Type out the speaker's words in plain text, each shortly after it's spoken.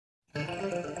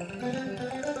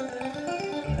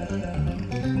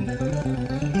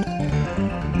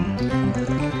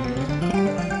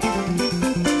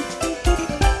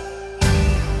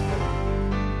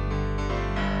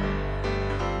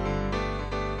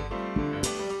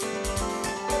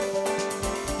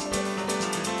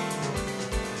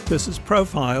This is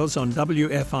Profiles on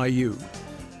WFIU.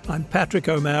 I'm Patrick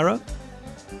O'Mara.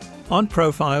 On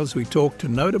Profiles, we talk to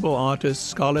notable artists,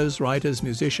 scholars, writers,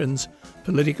 musicians,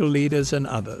 political leaders, and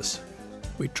others.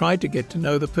 We try to get to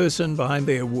know the person behind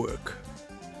their work.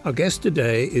 Our guest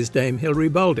today is Dame Hilary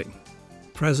Boulding,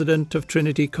 President of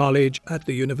Trinity College at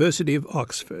the University of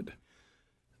Oxford.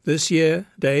 This year,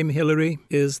 Dame Hilary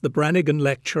is the Brannigan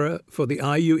Lecturer for the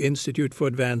IU Institute for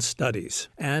Advanced Studies,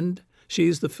 and she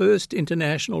is the first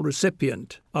international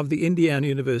recipient of the Indiana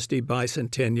University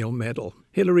Bicentennial Medal.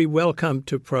 Hilary, welcome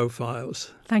to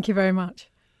Profiles. Thank you very much.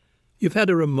 You've had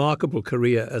a remarkable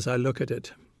career as I look at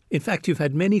it. In fact, you've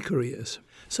had many careers.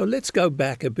 So let's go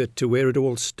back a bit to where it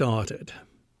all started.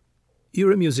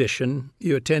 You're a musician,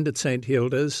 you attended St.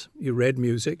 Hilda's, you read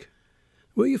music.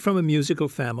 Were you from a musical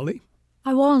family?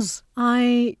 I was.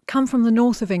 I come from the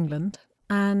north of England,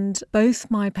 and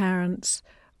both my parents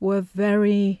were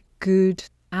very good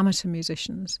amateur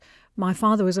musicians. My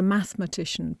father was a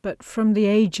mathematician, but from the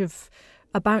age of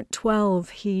about 12,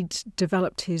 he'd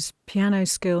developed his piano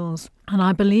skills, and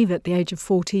I believe at the age of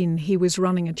 14, he was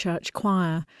running a church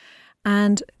choir.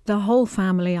 And the whole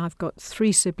family, I've got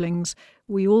 3 siblings,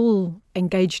 we all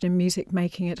engaged in music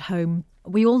making at home.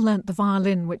 We all learnt the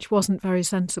violin, which wasn't very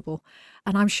sensible.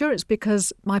 And I'm sure it's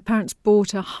because my parents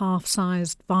bought a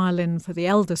half-sized violin for the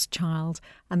eldest child,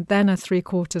 and then a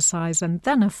 3/4 size, and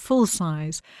then a full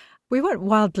size. We weren't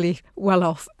wildly well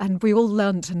off, and we all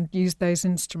learnt and used those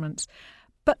instruments.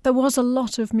 But there was a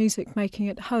lot of music making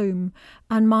at home,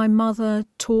 and my mother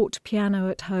taught piano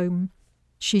at home.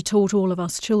 She taught all of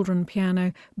us children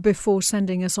piano before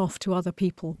sending us off to other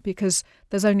people, because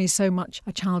there's only so much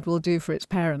a child will do for its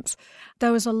parents.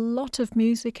 There was a lot of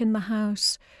music in the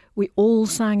house. We all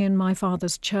sang in my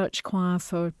father's church choir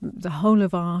for the whole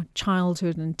of our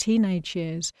childhood and teenage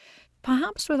years.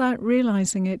 Perhaps without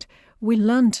realising it, we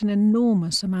learnt an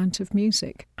enormous amount of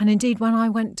music. And indeed, when I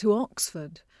went to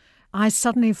Oxford, I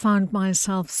suddenly found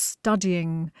myself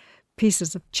studying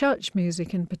pieces of church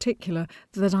music in particular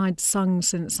that I'd sung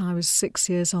since I was 6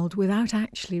 years old without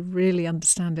actually really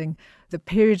understanding the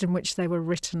period in which they were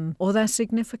written or their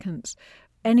significance.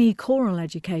 Any choral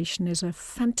education is a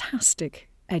fantastic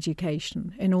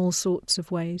education in all sorts of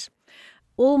ways.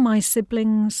 All my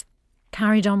siblings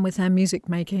carried on with their music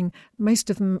making.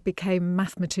 Most of them became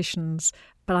mathematicians,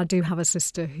 but I do have a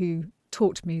sister who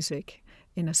taught music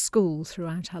in a school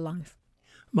throughout her life.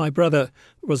 My brother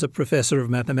was a professor of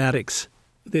mathematics.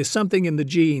 There's something in the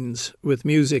genes with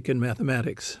music and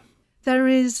mathematics. There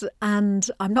is, and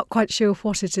I'm not quite sure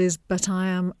what it is, but I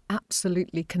am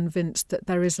absolutely convinced that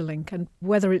there is a link. And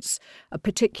whether it's a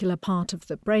particular part of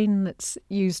the brain that's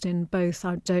used in both,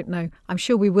 I don't know. I'm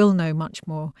sure we will know much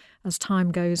more as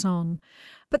time goes on.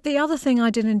 But the other thing I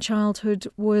did in childhood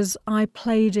was I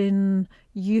played in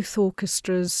youth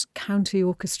orchestras, county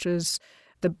orchestras,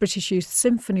 the British Youth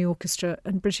Symphony Orchestra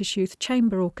and British Youth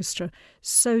Chamber Orchestra.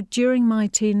 So during my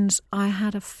teens, I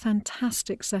had a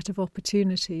fantastic set of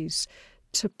opportunities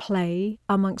to play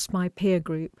amongst my peer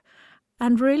group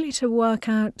and really to work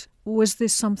out, was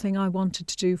this something I wanted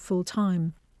to do full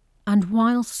time? And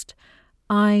whilst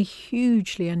I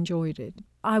hugely enjoyed it,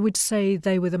 I would say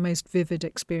they were the most vivid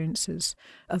experiences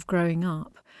of growing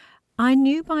up. I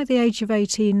knew by the age of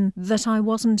 18 that I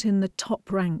wasn't in the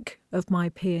top rank of my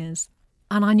peers.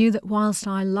 And I knew that whilst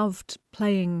I loved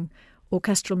playing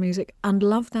orchestral music and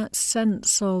loved that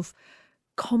sense of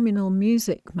communal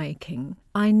music making,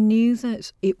 I knew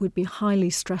that it would be highly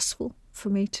stressful for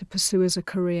me to pursue as a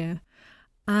career.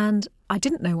 And I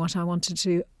didn't know what I wanted to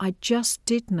do. I just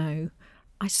did know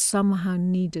I somehow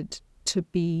needed to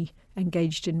be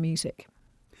engaged in music.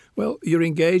 Well, you're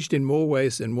engaged in more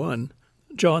ways than one.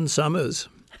 John Summers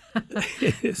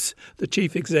is the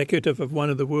chief executive of one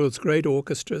of the world's great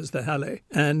orchestras, the Halle,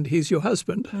 and he's your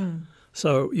husband.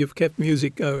 So you've kept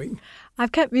music going.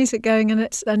 I've kept music going, and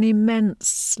it's an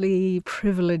immensely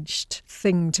privileged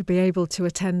thing to be able to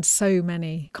attend so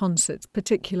many concerts,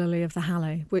 particularly of the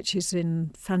Halle, which is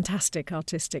in fantastic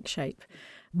artistic shape.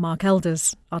 Mark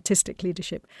Elder's artistic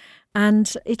leadership.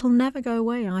 And it'll never go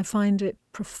away. I find it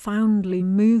profoundly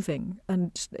moving,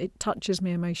 and it touches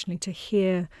me emotionally to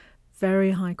hear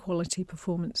very high-quality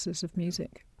performances of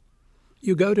music.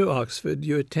 You go to Oxford,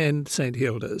 you attend St.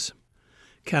 Hilda's,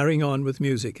 carrying on with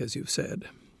music, as you've said.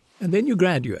 And then you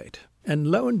graduate, and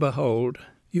lo and behold,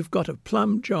 you've got a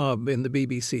plum job in the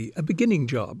BBC, a beginning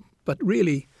job, but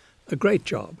really a great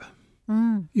job.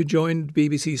 You joined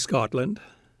BBC Scotland,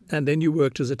 and then you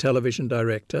worked as a television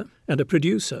director and a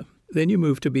producer. Then you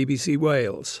moved to BBC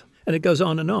Wales, and it goes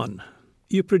on and on.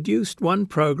 You produced one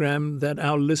program that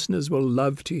our listeners will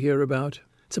love to hear about.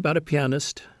 It's about a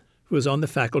pianist who was on the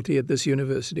faculty at this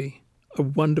university, a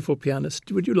wonderful pianist.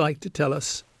 Would you like to tell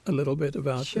us a little bit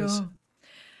about this?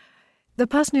 The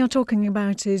person you're talking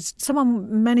about is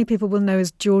someone many people will know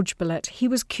as George Bolet. He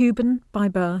was Cuban by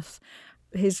birth.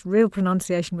 His real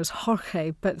pronunciation was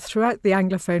Jorge, but throughout the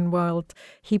Anglophone world,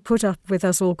 he put up with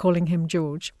us all calling him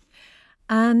George.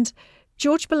 And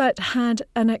George Bolet had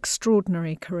an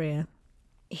extraordinary career.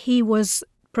 He was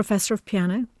professor of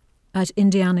piano at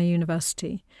Indiana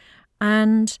University,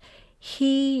 and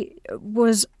he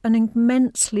was an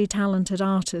immensely talented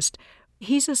artist.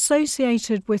 He's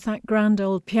associated with that grand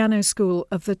old piano school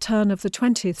of the turn of the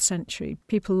 20th century,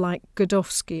 people like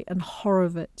Godofsky and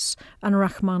Horowitz and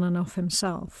Rachmaninoff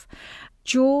himself.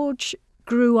 George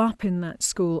grew up in that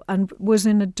school and was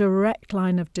in a direct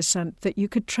line of descent that you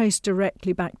could trace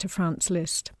directly back to Franz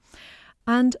Liszt.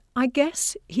 And I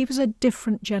guess he was a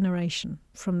different generation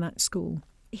from that school.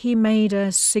 He made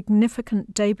a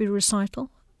significant debut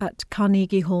recital at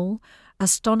Carnegie Hall.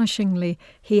 Astonishingly,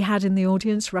 he had in the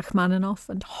audience Rachmaninoff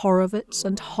and Horowitz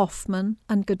and Hoffman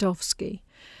and Godofsky.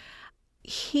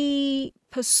 He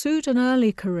pursued an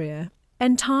early career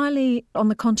entirely on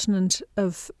the continent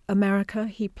of America.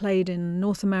 He played in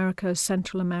North America,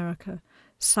 Central America,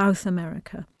 South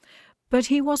America. But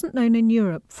he wasn't known in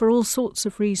Europe for all sorts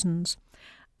of reasons.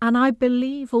 And I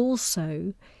believe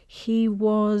also he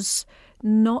was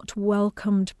not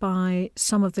welcomed by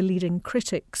some of the leading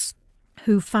critics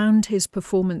who found his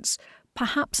performance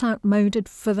perhaps outmoded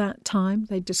for that time.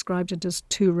 They described it as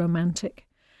too romantic.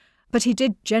 But he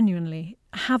did genuinely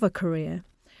have a career.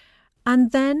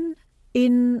 And then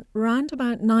in round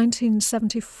about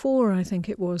 1974, I think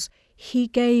it was, he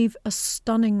gave a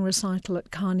stunning recital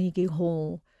at Carnegie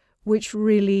Hall, which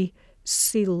really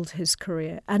sealed his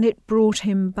career. And it brought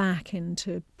him back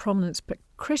into prominence, but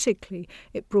critically,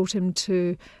 it brought him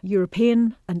to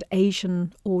European and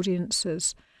Asian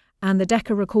audiences. And the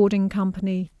Decca Recording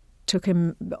Company took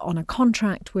him on a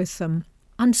contract with them.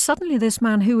 And suddenly this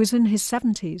man, who was in his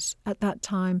 70s at that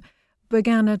time,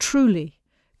 began a truly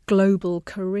global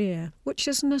career, which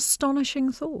is an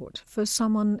astonishing thought for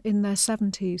someone in their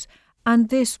 70s. And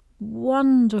this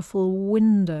wonderful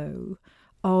window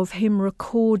of him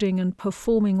recording and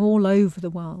performing all over the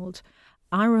world.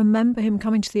 I remember him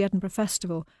coming to the Edinburgh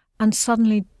Festival and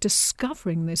suddenly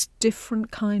discovering this different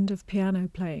kind of piano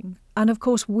playing. And of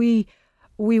course, we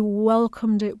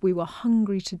welcomed it. We were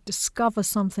hungry to discover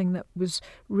something that was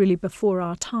really before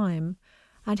our time.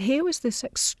 And here was this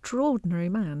extraordinary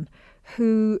man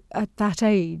who, at that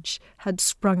age, had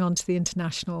sprung onto the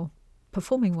international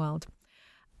performing world.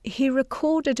 He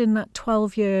recorded in that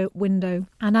 12-year window,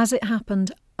 and as it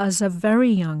happened, as a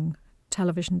very young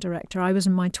television director, I was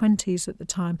in my 20s at the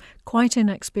time, quite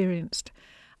inexperienced.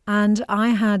 And I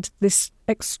had this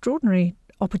extraordinary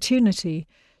opportunity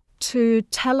to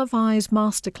televise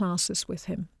masterclasses with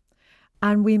him.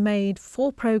 And we made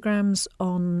 4 programs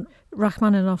on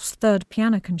Rachmaninoff's Third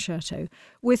Piano Concerto,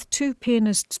 with 2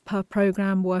 pianists per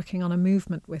program working on a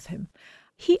movement with him.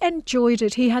 He enjoyed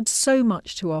it. He had so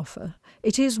much to offer.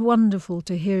 It is wonderful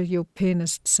to hear your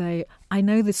pianist say, I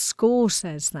know the score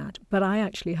says that, but I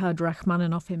actually heard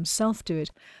Rachmaninoff himself do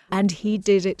it, and he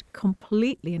did it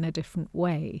completely in a different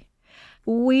way.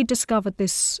 We discovered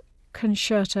this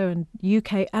concerto in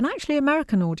UK and actually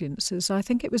American audiences. I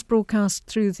think it was broadcast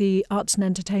through the Arts and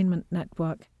Entertainment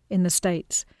Network in the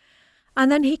States.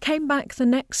 And then he came back the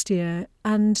next year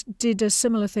and did a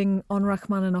similar thing on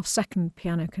Rachmaninoff's Second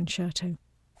Piano Concerto.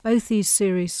 Both these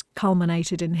series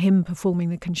culminated in him performing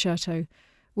the concerto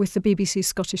with the BBC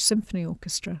Scottish Symphony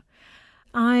Orchestra.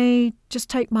 I just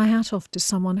take my hat off to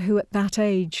someone who at that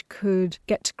age could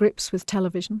get to grips with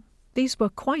television. These were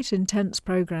quite intense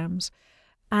programmes,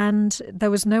 and there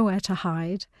was nowhere to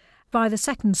hide. By the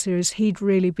second series, he'd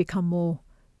really become more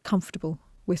comfortable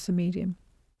with the medium.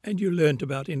 And you learnt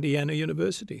about Indiana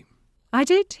University. I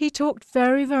did. He talked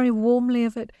very, very warmly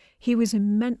of it. He was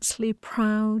immensely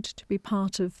proud to be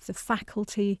part of the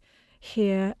faculty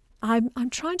here. I'm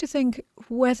trying to think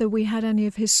whether we had any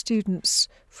of his students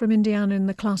from Indiana in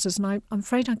the classes, and I'm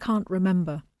afraid I can't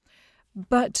remember.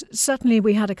 But certainly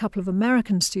we had a couple of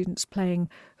American students playing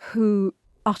who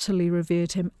utterly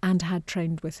revered him and had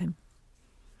trained with him.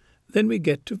 Then we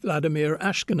get to Vladimir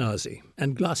Ashkenazy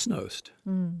and Glasnost.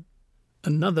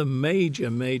 Another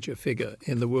major figure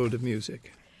in the world of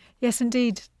music. Yes,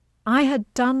 indeed. I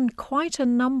had done quite a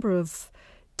number of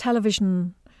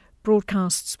television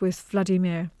broadcasts with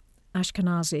Vladimir,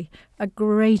 Ashkenazi, a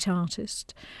great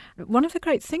artist. One of the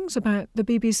great things about the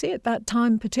BBC at that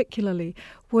time particularly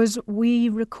was we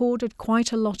recorded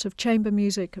quite a lot of chamber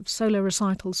music, of solo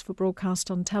recitals for broadcast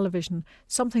on television,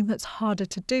 something that's harder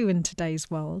to do in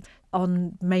today's world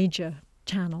on major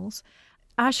channels.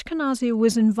 Ashkenazi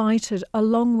was invited,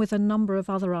 along with a number of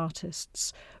other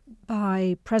artists,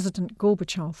 by President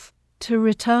Gorbachev to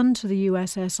return to the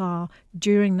USSR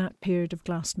during that period of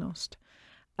glasnost.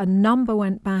 A number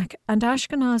went back, and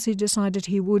Ashkenazi decided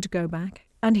he would go back,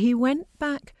 and he went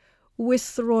back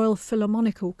with the Royal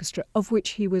Philharmonic Orchestra, of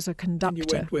which he was a conductor.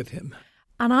 And you went with him.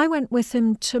 And I went with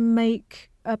him to make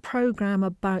a programme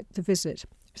about the visit.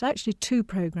 It was actually 2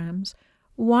 programmes.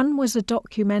 One was a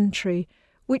documentary,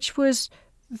 which was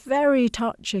very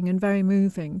touching and very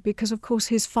moving, because, of course,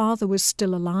 his father was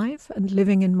still alive and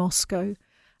living in Moscow,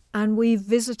 and we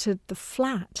visited the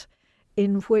flat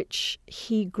in which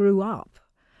he grew up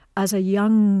as a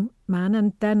young man,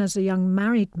 and then as a young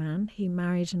married man. He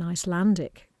married an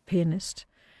Icelandic pianist,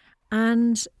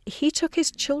 and he took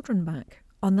his children back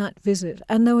on that visit.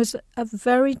 And there was a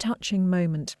very touching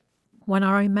moment when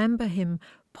I remember him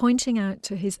pointing out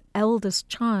to his eldest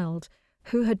child,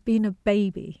 who had been a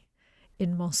baby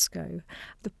in Moscow.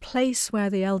 The place where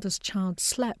the eldest child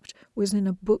slept was in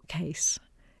a bookcase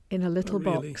in a little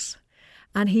box.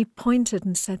 And he pointed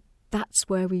and said, "That's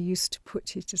where we used to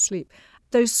put you to sleep."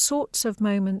 Those sorts of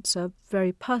moments are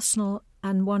very personal,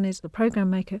 and one is, the programme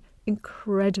maker,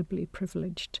 incredibly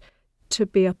privileged to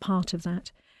be a part of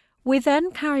that. We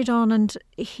then carried on, and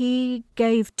he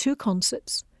gave 2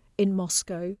 concerts in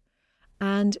Moscow.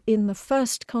 And in the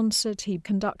first concert, he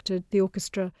conducted the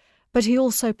orchestra, but he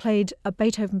also played a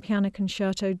Beethoven piano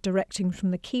concerto directing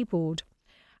from the keyboard.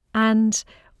 And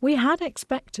we had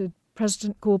expected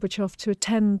President Gorbachev to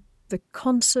attend the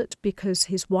concert because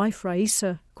his wife,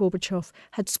 Raisa Gorbachev,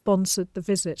 had sponsored the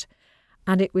visit.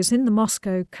 And it was in the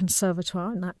Moscow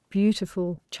Conservatoire, in that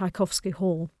beautiful Tchaikovsky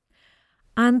hall.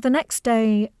 And the next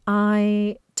day,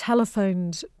 I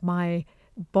telephoned my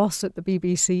boss at the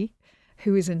BBC,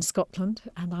 who is in Scotland,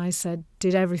 and I said,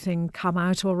 "Did everything come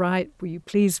out all right? Were you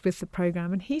pleased with the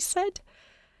programme?" And he said,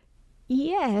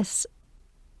 "Yes,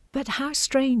 but how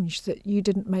strange that you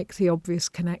didn't make the obvious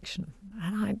connection."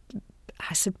 And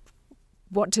I said,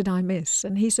 "What did I miss?"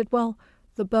 And he said, "Well,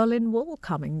 the Berlin Wall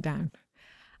coming down."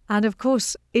 And of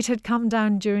course, it had come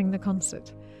down during the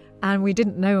concert, and we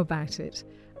didn't know about it.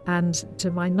 And to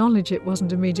my knowledge, it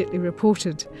wasn't immediately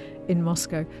reported in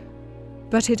Moscow.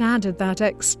 But it added that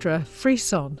extra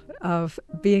frisson of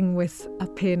being with a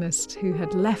pianist who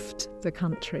had left the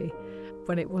country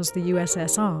when it was the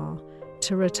USSR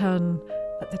to return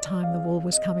at the time the wall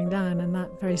was coming down, and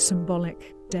that very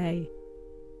symbolic day.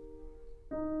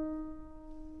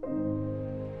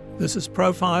 This is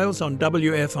Profiles on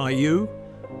WFIU.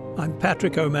 I'm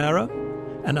Patrick O'Mara,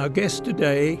 and our guest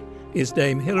today is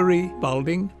Dame Hilary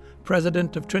Balding,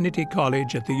 President of Trinity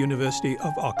College at the University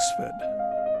of Oxford.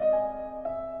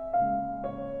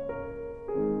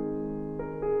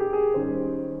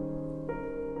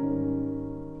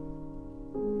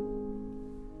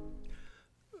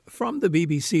 From the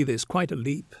BBC, there's quite a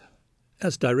leap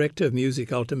as Director of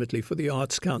Music ultimately for the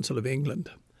Arts Council of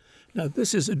England. Now,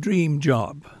 this is a dream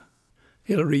job.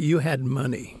 Hilary, you had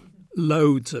money,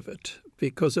 loads of it,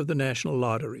 because of the National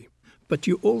Lottery. But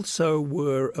you also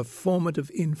were a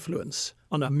formative influence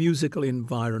on our musical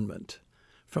environment,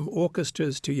 from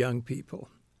orchestras to young people.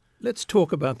 Let's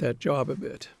talk about that job a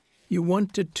bit. You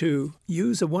wanted to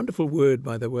use a wonderful word,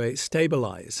 by the way,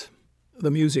 stabilize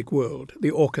the music world,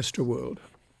 the orchestra world,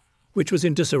 which was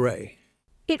in disarray.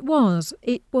 It was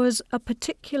a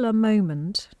particular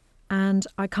moment, and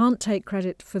I can't take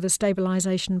credit for the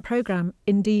stabilisation programme.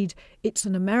 Indeed, it's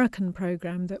an American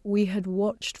programme that we had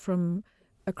watched from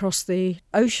across the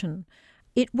ocean.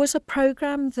 It was a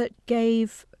programme that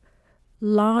gave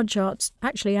large arts,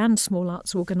 actually, and small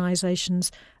arts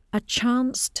organisations a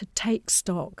chance to take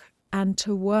stock and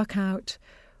to work out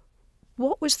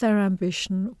what was their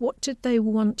ambition, what did they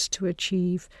want to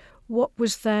achieve, what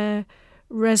was their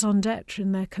raison d'etre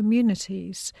in their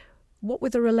communities, what were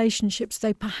the relationships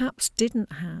they perhaps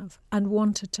didn't have and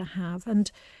wanted to have.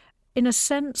 And in a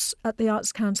sense, at the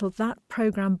Arts Council, that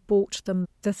programme bought them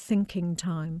the thinking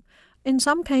time. In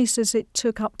some cases, it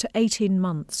took up to 18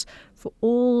 months for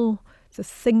all the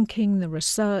thinking, the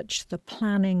research, the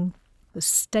planning, the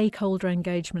stakeholder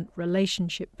engagement,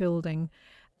 relationship building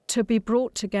to be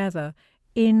brought together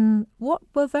in what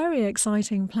were very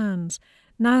exciting plans.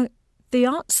 Now, the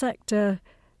art sector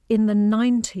in the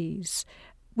 90s,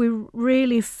 we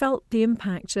really felt the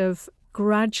impact of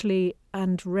gradually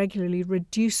and regularly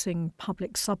reducing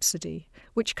public subsidy,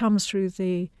 which comes through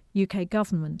the UK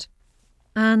government.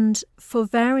 And for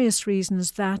various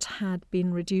reasons, that had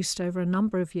been reduced over a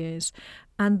number of years.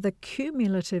 And the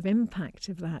cumulative impact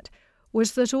of that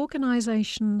was that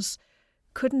organisations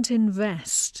couldn't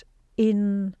invest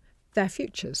in their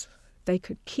futures. They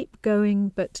could keep going,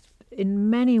 but in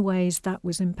many ways that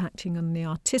was impacting on the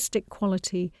artistic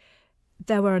quality.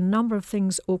 There were a number of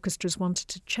things orchestras wanted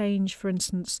to change. For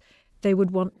instance, they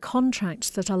would want contracts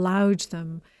that allowed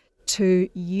them to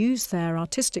use their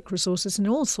artistic resources in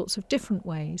all sorts of different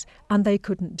ways, and they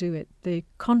couldn't do it. The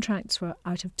contracts were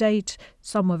out of date,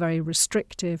 some were very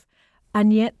restrictive,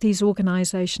 and yet these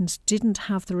organisations didn't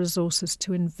have the resources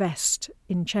to invest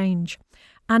in change.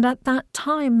 And at that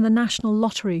time, the National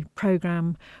Lottery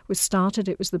Programme was started.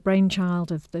 It was the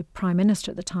brainchild of the Prime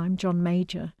Minister at the time, John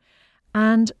Major,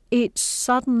 and it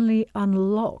suddenly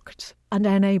unlocked and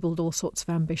enabled all sorts of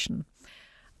ambition.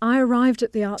 I arrived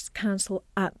at the Arts Council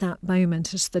at that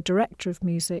moment as the Director of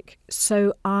Music,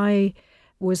 so I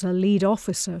was a lead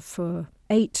officer for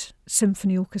 8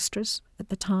 symphony orchestras at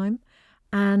the time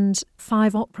and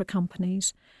 5 opera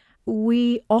companies.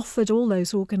 We offered all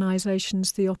those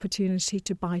organisations the opportunity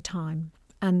to buy time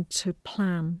and to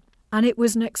plan. And it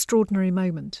was an extraordinary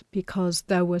moment because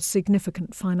there were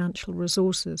significant financial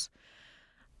resources.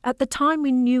 At the time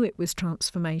we knew it was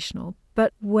transformational,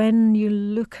 but when you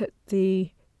look at the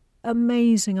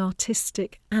amazing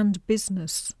artistic and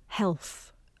business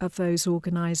health of those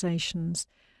organisations,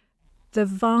 the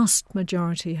vast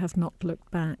majority have not looked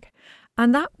back.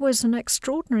 And that was an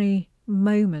extraordinary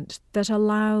moment that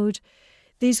allowed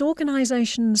these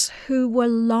organisations who were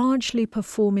largely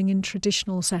performing in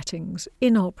traditional settings,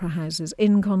 in opera houses,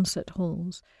 in concert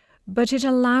halls, but it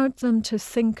allowed them to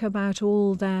think about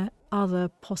all their other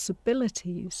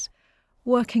possibilities,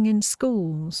 working in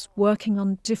schools, working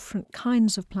on different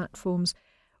kinds of platforms,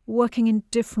 working in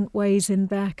different ways in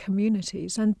their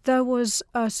communities. And there was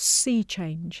a sea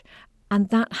change, and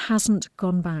that hasn't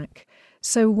gone back.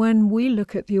 So when we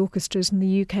look at the orchestras in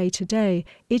the UK today,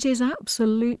 it is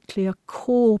absolutely a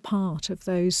core part of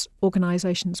those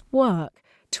organisations' work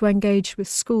to engage with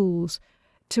schools,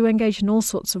 to engage in all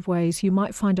sorts of ways. You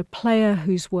might find a player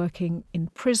who's working in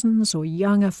prisons or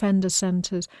young offender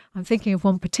centres. I'm thinking of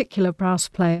one particular brass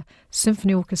player,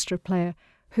 symphony orchestra player,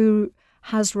 who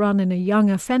has run in a young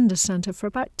offender centre for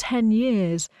about 10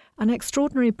 years an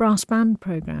extraordinary brass band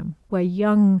programme where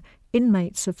young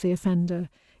inmates of the offender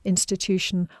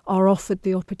institution are offered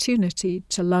the opportunity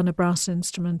to learn a brass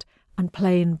instrument and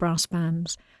play in brass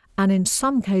bands. And in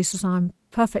some cases, I'm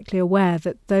perfectly aware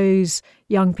that those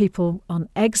young people on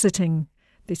exiting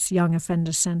this young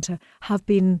offender centre have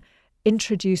been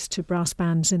introduced to brass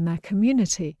bands in their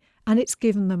community, and it's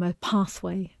given them a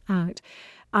pathway out.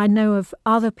 I know of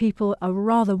other people, a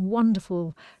rather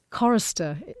wonderful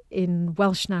chorister in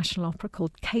Welsh National Opera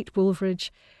called Kate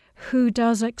Woolveridge, who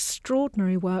does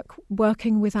extraordinary work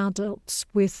working with adults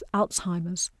with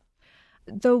Alzheimer's.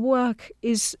 The work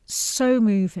is so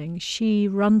moving. She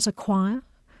runs a choir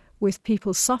with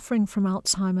people suffering from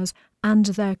Alzheimer's and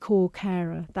their core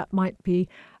carer. That might be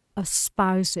a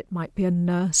spouse, it might be a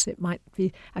nurse, it might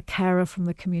be a carer from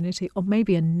the community, or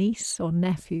maybe a niece or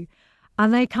nephew.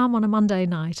 And they come on a Monday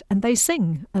night and they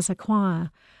sing as a choir.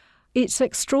 It's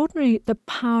extraordinary, the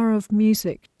power of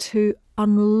music to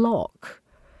unlock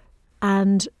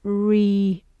and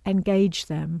re-engage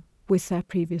them with their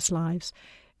previous lives.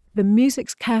 The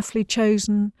music's carefully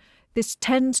chosen. This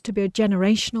tends to be a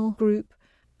generational group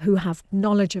who have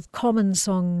knowledge of common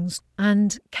songs,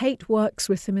 and Kate works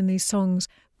with them in these songs,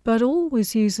 but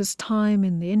always uses time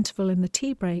in the interval, in the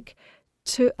tea break,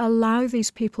 to allow these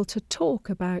people to talk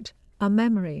about a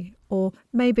memory or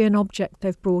maybe an object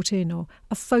they've brought in or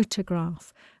a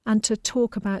photograph, and to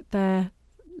talk about their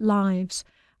lives.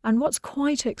 And what's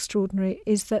quite extraordinary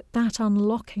is that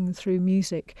unlocking through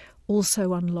music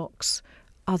also unlocks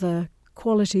other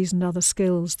qualities and other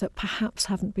skills that perhaps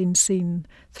haven't been seen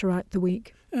throughout the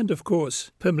week. And of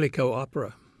course, Pimlico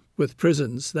Opera. With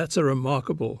prisons, that's a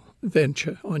remarkable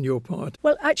venture on your part.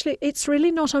 Well, actually, it's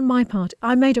really not on my part.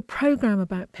 I made a programme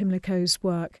about Pimlico's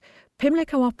work.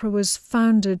 Pimlico Opera was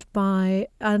founded by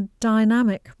a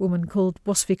dynamic woman called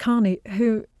Wasfi Khani,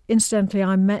 who incidentally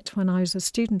I met when I was a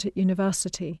student at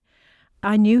university.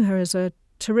 I knew her as a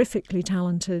terrifically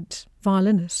talented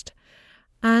violinist.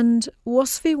 And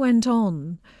Wasfi went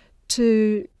on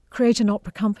to create an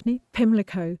opera company,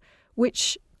 Pimlico,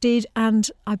 which did and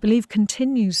I believe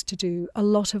continues to do a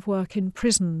lot of work in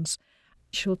prisons.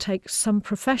 She'll take some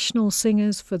professional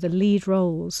singers for the lead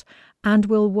roles and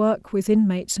will work with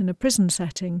inmates in a prison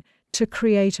setting to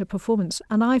create a performance.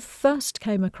 And I first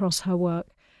came across her work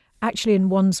actually in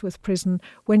Wandsworth Prison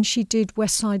when she did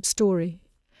West Side Story.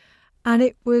 And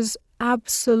it was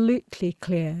absolutely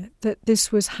clear that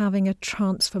this was having a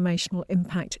transformational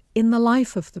impact in the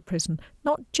life of the prison,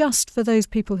 not just for those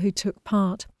people who took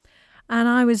part. And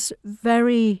I was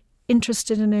very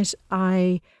interested in it.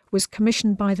 I was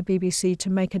commissioned by the BBC to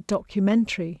make a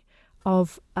documentary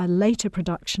of a later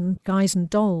production, Guys and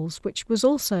Dolls, which was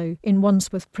also in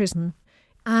Wandsworth Prison.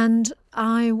 And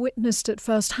I witnessed at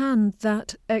first hand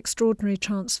that extraordinary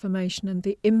transformation and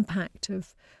the impact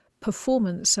of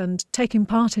performance and taking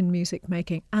part in music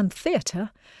making and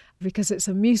theatre, because it's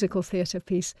a musical theatre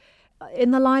piece,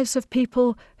 in the lives of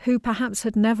people who perhaps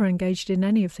had never engaged in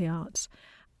any of the arts.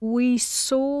 We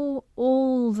saw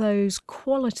all those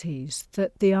qualities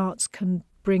that the arts can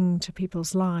bring to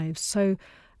people's lives. So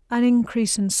an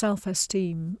increase in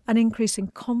self-esteem, an increase in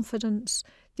confidence,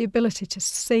 the ability to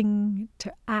sing,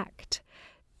 to act,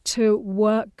 to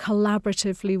work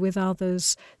collaboratively with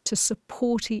others, to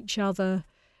support each other,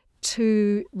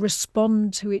 to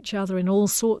respond to each other in all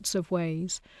sorts of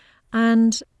ways.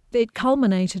 And it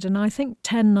culminated in, I think,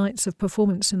 10 nights of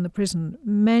performance in the prison.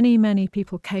 Many, many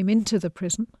people came into the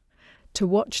prison to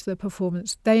watch the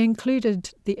performance. They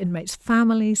included the inmates'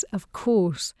 families, of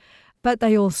course, but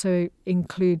they also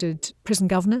included prison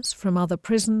governors from other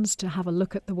prisons to have a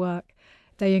look at the work.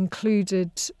 They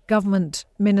included government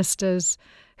ministers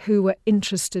who were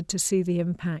interested to see the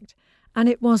impact. And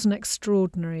it was an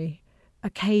extraordinary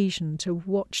occasion to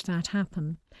watch that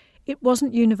happen. It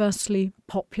wasn't universally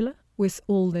popular with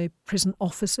all the prison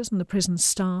officers and the prison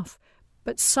staff,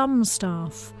 but some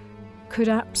staff could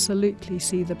absolutely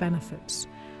see the benefits.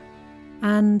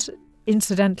 And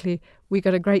incidentally, we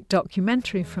got a great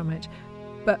documentary from it,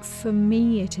 but for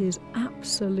me it is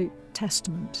absolute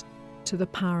testament to the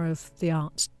power of the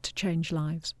arts to change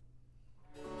lives.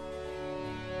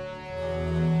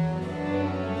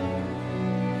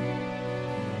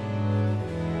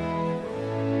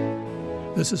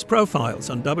 This is Profiles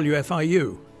on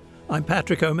WFIU. I'm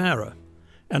Patrick O'Mara,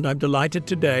 and I'm delighted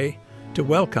today to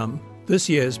welcome this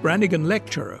year's Brannigan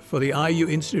Lecturer for the IU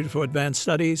Institute for Advanced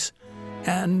Studies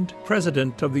and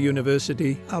President of the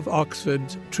University of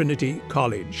Oxford's Trinity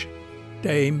College,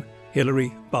 Dame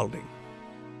Hilary Balding.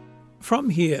 From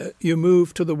here, you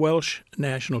move to the Welsh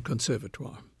National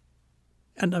Conservatoire.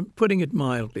 And I'm putting it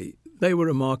mildly, they were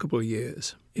remarkable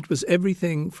years. It was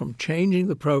everything from changing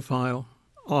the profile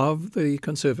of the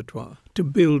conservatoire to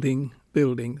building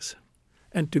buildings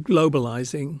and to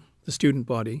globalizing the student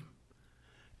body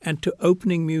and to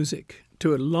opening music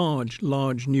to a large,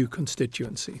 large new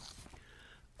constituency.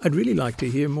 I'd really like to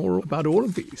hear more about all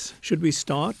of these. Should we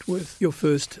start with your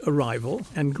first arrival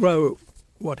and grow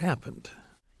what happened?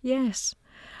 Yes.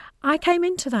 I came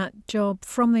into that job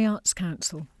from the Arts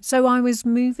Council. So I was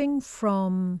moving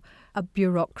from a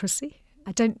bureaucracy.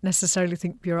 I don't necessarily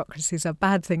think bureaucracies are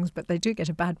bad things, but they do get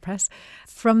a bad press.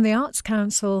 From the Arts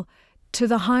Council to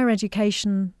the higher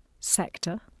education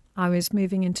sector, I was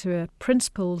moving into a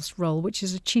principal's role, which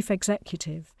is a chief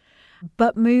executive,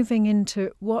 but moving into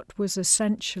what was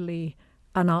essentially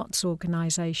an arts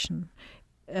organisation.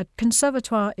 A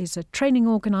conservatoire is a training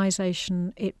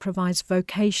organisation. It provides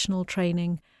vocational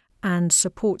training and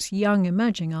supports young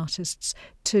emerging artists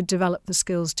to develop the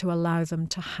skills to allow them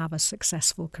to have a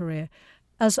successful career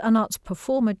as an arts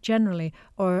performer generally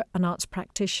or an arts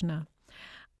practitioner.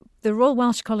 The Royal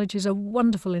Welsh College is a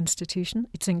wonderful institution.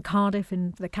 It's in Cardiff,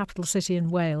 in the capital city in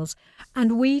Wales.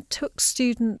 And we took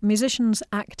student musicians,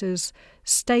 actors,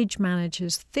 stage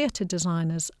managers, theatre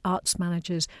designers, arts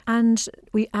managers, and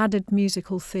we added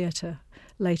musical theatre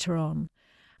later on.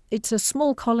 It's a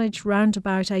small college, round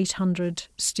about 800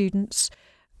 students.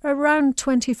 Around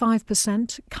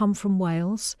 25% come from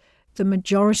Wales. The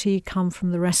majority come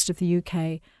from the rest of the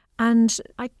UK. And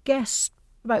I guess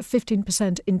about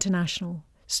 15% international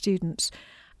students.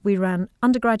 We ran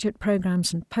undergraduate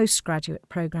programmes and postgraduate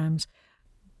programmes.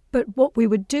 But what we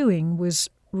were doing was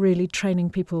really training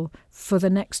people for the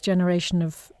next generation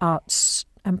of arts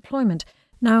employment.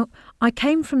 Now, I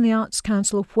came from the Arts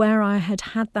Council where I had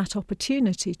had that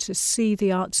opportunity to see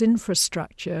the arts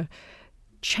infrastructure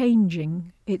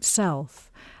changing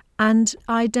itself and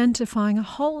identifying a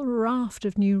whole raft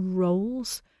of new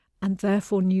roles and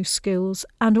therefore new skills,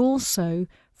 and also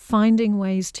finding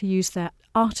ways to use their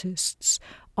artists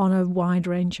on a wide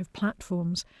range of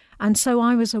platforms. And so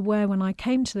I was aware when I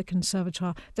came to the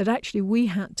Conservatoire that actually we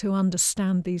had to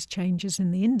understand these changes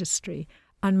in the industry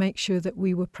and make sure that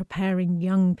we were preparing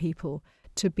young people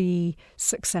to be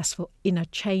successful in a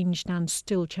changed and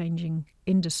still changing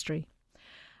industry.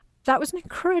 That was an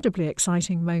incredibly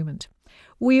exciting moment.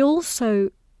 We also,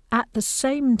 at the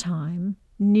same time,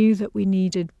 knew that we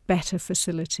needed better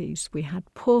facilities. We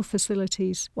had poor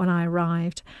facilities when I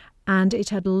arrived, And it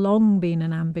had long been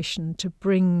an ambition to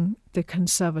bring the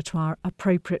Conservatoire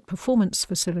appropriate performance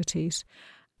facilities.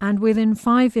 And within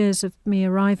 5 years of me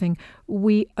arriving,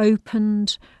 we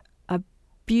opened a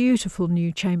beautiful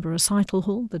new chamber recital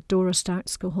hall, the Dora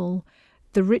Stautska Hall,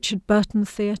 the Richard Burton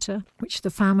Theatre, which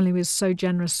the family was so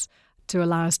generous to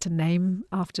allow us to name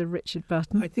after Richard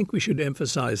Burton. I think we should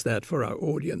emphasise that for our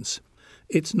audience.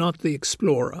 It's not the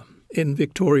Explorer in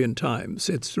Victorian times.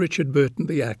 It's Richard Burton,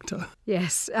 the actor.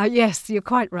 Yes, you're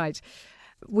quite right.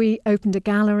 We opened a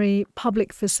gallery,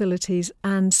 public facilities,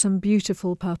 and some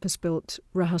beautiful purpose-built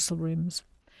rehearsal rooms.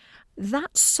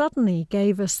 That suddenly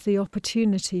gave us the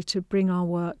opportunity to bring our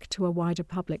work to a wider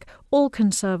public. All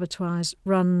conservatoires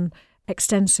run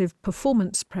extensive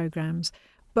performance programmes,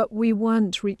 but we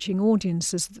weren't reaching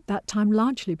audiences at that time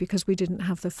largely because we didn't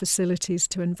have the facilities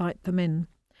to invite them in.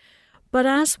 But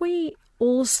as we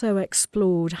also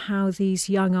explored how these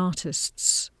young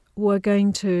artists were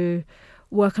going to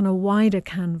work on a wider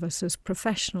canvas as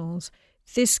professionals,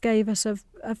 this gave us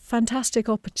a fantastic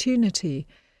opportunity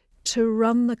to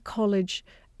run the college,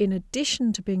 in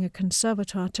addition to being a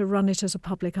conservatoire, to run it as a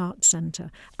public arts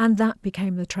centre. And that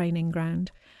became the training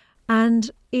ground. And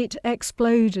it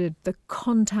exploded the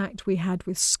contact we had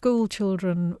with school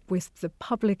children, with the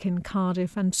public in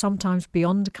Cardiff and sometimes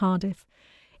beyond Cardiff.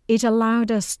 It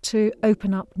allowed us to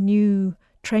open up new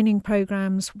training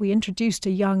programmes. We introduced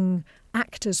a young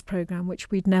actors programme,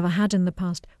 which we'd never had in the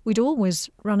past. We'd always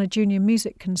run a junior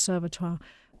music conservatoire,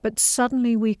 but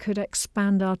suddenly we could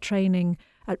expand our training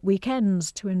at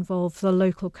weekends to involve the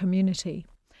local community.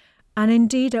 And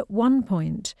indeed, at one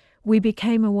point, we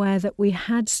became aware that we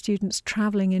had students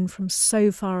travelling in from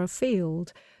so far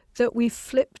afield that we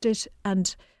flipped it,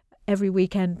 and every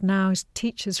weekend now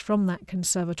teachers from that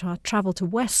conservatoire travel to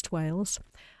West Wales,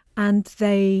 and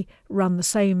they run the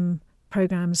same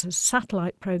programmes as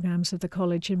satellite programmes of the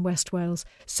college in West Wales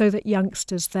so that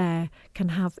youngsters there can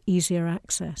have easier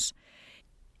access.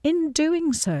 In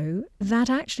doing so, that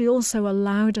actually also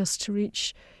allowed us to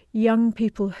reach young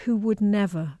people who would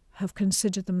never have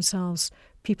considered themselves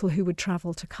people who would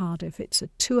travel to Cardiff. It's a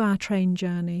 2-hour train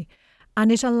journey,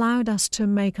 and it allowed us to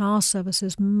make our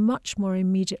services much more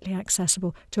immediately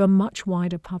accessible to a much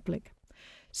wider public.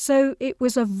 So it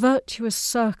was a virtuous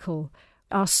circle.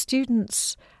 Our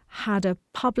students had a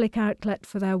public outlet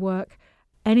for their work.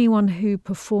 Anyone who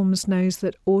performs knows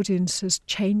that audiences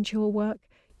change your work.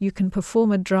 You can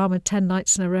perform a drama 10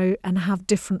 nights in a row and have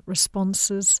different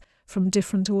responses from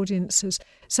different audiences.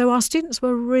 So our students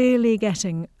were really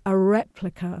getting a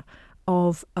replica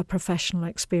of a professional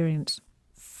experience.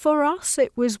 For us,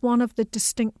 it was one of the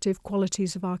distinctive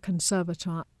qualities of our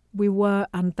conservatoire. We were,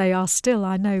 and they are still,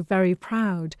 I know, very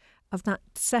proud of that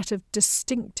set of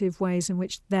distinctive ways in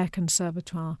which their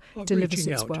conservatoire delivers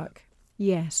its work.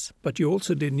 Yes. But you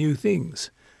also did new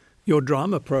things. Your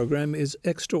drama program is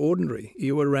extraordinary.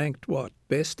 You were ranked,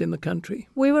 best in the country?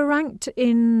 We were ranked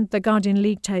in the Guardian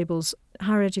League tables,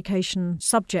 higher education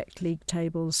subject league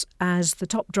tables, as the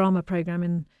top drama program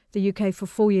in the UK for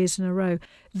 4 years in a row.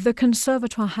 The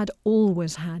Conservatoire had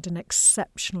always had an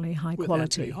exceptionally high quality. With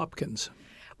Anthony Hopkins.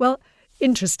 Well,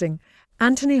 interesting.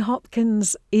 Anthony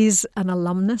Hopkins is an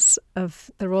alumnus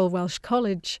of the Royal Welsh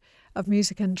College of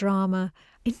Music and Drama.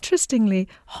 Interestingly,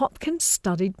 Hopkins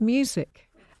studied music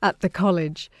at the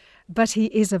college, but he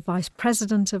is a vice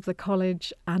president of the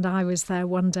college, and I was there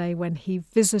one day when he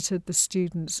visited the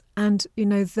students, and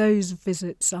those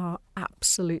visits are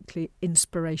absolutely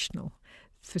inspirational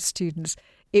for students.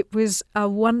 It was a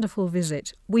wonderful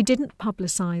visit. We didn't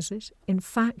publicise it. In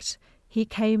fact, he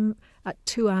came at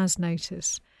 2 hours'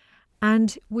 notice,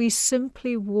 and we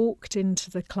simply walked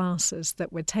into the classes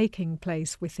that were taking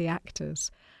place with the actors.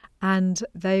 And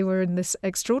they were in this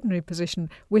extraordinary position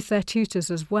with their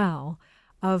tutors as well,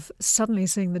 of suddenly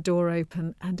seeing the door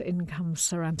open and in comes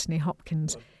Sir Anthony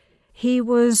Hopkins. He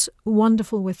was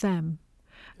wonderful with them.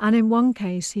 And in one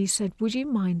case he said, "Would you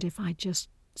mind if I just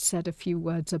said a few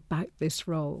words about this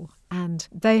role?" And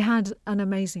they had an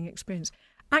amazing experience.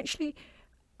 Actually,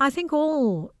 I think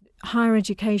all higher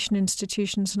education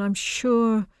institutions, and I'm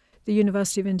sure the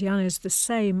University of Indiana is the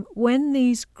same, when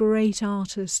these great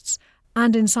artists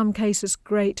and in some cases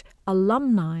great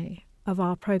alumni of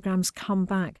our programmes come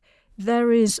back,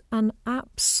 there is an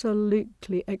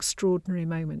absolutely extraordinary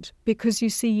moment, because you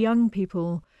see young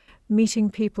people meeting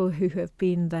people who have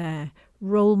been their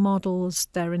role models,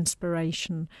 their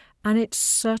inspiration, and it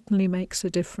certainly makes a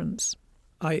difference.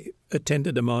 I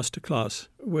attended a masterclass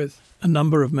with a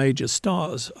number of major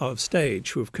stars of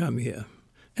stage who have come here.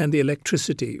 And the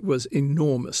electricity was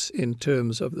enormous in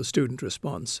terms of the student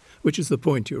response, which is the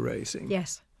point you're raising.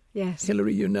 Yes, yes.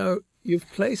 Hilary, You've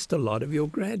placed a lot of your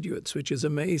graduates, which is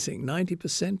amazing,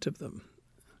 90% of them.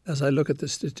 As I look at the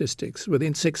statistics,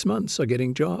 within 6 months are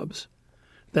getting jobs.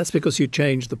 That's because you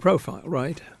changed the profile,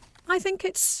 right? I think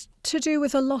it's to do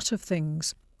with a lot of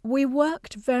things. We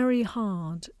worked very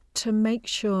hard to make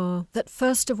sure that,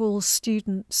 first of all,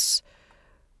 students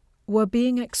were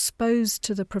being exposed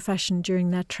to the profession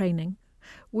during their training.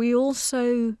 We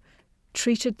also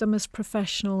treated them as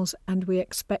professionals and we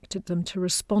expected them to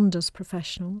respond as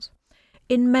professionals.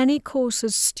 In many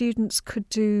courses, students could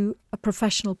do a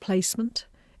professional placement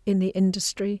in the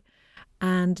industry,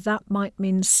 and that might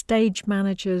mean stage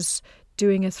managers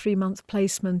doing a 3-month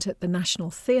placement at the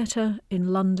National Theatre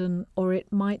in London, or it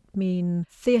might mean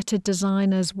theatre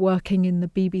designers working in the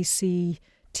BBC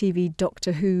TV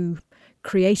Doctor Who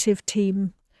creative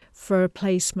team for a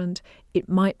placement. It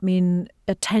might mean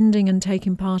attending and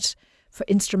taking part for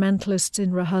instrumentalists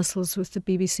in rehearsals with the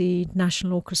BBC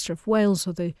National Orchestra of Wales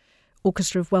or the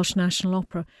Orchestra of Welsh National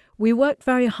Opera. We worked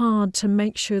very hard to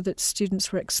make sure that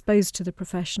students were exposed to the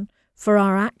profession. For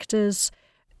our actors,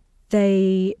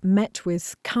 they met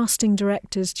with casting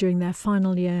directors during their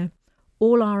final year.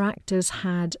 All our actors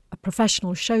had a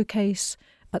professional showcase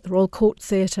at the Royal Court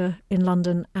Theatre in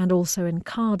London and also in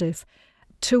Cardiff,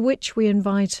 to which we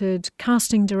invited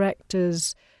casting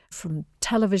directors from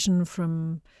television,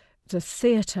 from the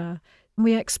theatre.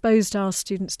 We exposed our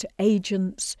students to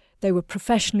agents. They were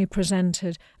professionally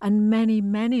presented, and many,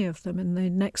 many of them in the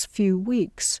next few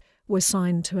weeks were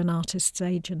signed to an artist's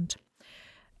agent.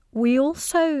 We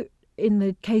also, in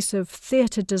the case of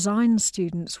theatre design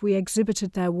students, we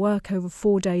exhibited their work over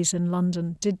 4 days in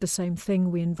London, did the same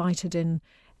thing. We invited in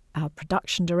our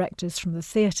production directors from the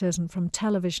theatres and from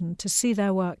television to see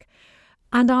their work.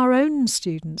 And our own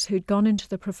students who'd gone into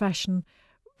the profession,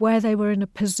 where they were in a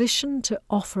position to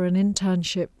offer an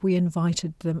internship, we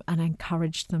invited them and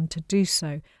encouraged them to do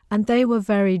so. And they were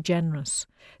very generous.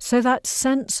 So that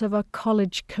sense of a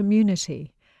college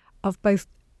community, of both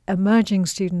emerging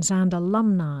students and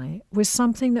alumni, was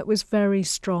something that was very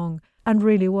strong and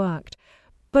really worked.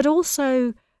 But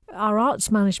also, our arts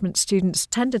management students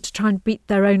tended to try and beat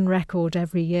their own record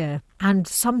every year. And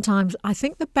sometimes, I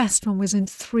think the best one was in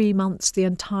 3 months, the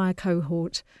entire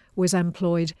cohort was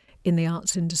employed in the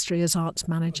arts industry as arts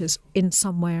managers in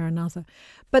some way or another.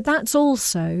 But that's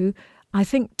also, I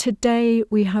think today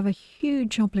we have a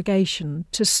huge obligation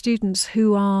to students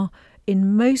who are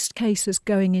in most cases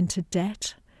going into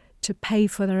debt to pay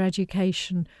for their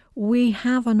education. We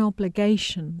have an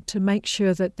obligation to make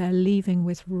sure that they're leaving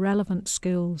with relevant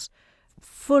skills,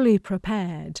 fully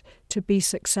prepared to be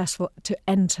successful, to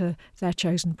enter their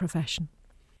chosen profession.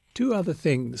 2 other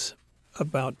things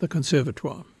about the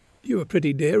Conservatoire. You were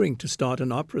pretty daring to start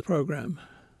an opera program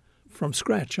from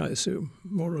scratch, I assume,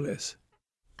 more or less.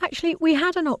 Actually, we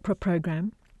had an opera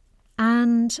program,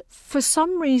 and for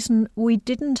some reason we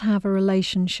didn't have a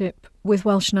relationship with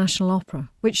Welsh National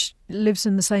Opera, which lives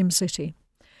in the same city.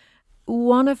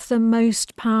 One of the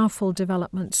most powerful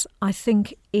developments, I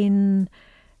think, in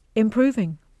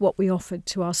improving what we offered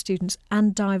to our students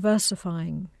and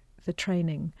diversifying the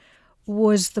training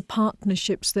was the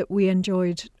partnerships that we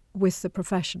enjoyed with the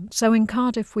profession. So in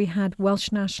Cardiff we had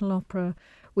Welsh National Opera,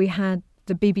 we had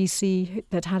the BBC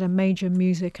that had a major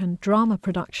music and drama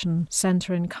production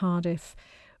centre in Cardiff.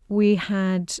 We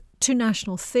had 2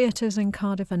 national theatres in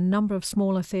Cardiff, a number of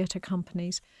smaller theatre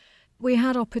companies. We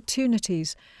had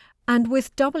opportunities. And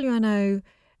with WNO,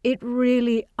 it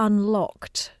really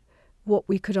unlocked what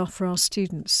we could offer our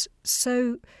students.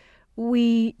 So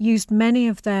we used many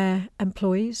of their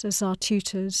employees as our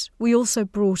tutors. We also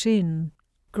brought in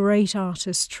great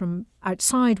artists from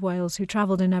outside Wales who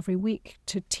travelled in every week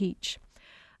to teach.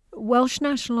 Welsh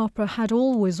National Opera had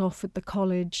always offered the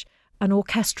college an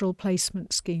orchestral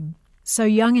placement scheme. So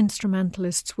young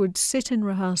instrumentalists would sit in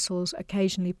rehearsals,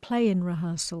 occasionally play in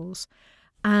rehearsals,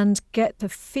 and get the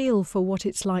feel for what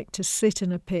it's like to sit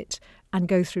in a pit and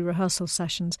go through rehearsal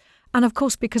sessions. And of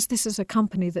course, because this is a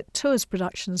company that tours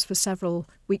productions for several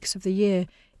weeks of the year,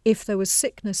 if there was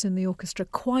sickness in the orchestra,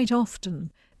 quite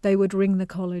often they would ring the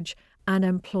college and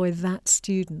employ that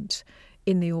student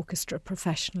in the orchestra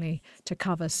professionally to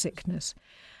cover sickness.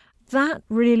 That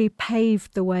really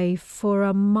paved the way for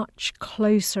a much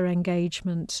closer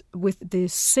engagement with the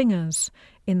singers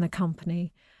in the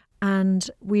company. And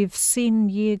we've seen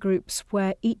year groups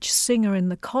where each singer in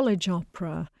the college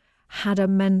opera had a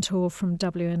mentor from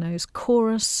WNO's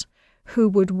chorus who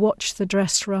would watch the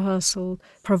dress rehearsal,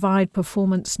 provide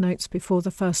performance notes before the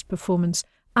first performance,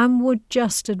 and would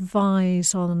just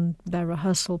advise on their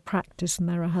rehearsal practice and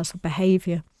their rehearsal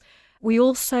behaviour. We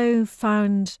also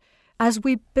found As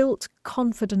we built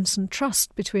confidence and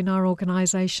trust between our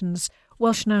organisations,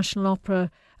 Welsh National Opera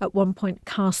at one point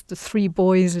cast the 3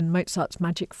 boys in Mozart's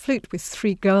Magic Flute with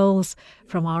 3 girls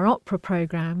from our opera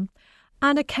programme.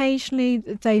 And occasionally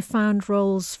they found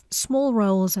roles, small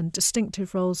roles and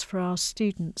distinctive roles for our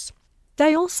students.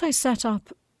 They also set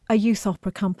up a youth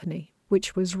opera company,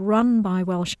 which was run by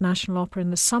Welsh National Opera in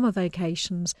the summer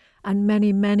vacations, and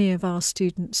many of our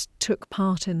students took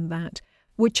part in that,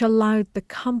 which allowed the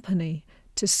company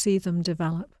to see them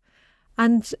develop.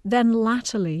 And then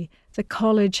latterly, the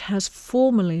college has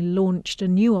formally launched a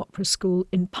new opera school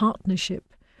in partnership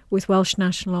with Welsh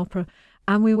National Opera,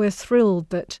 and we were thrilled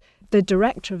that the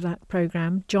director of that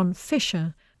programme, John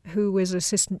Fisher, who was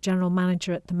Assistant General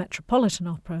Manager at the Metropolitan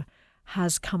Opera,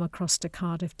 has come across to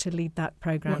Cardiff to lead that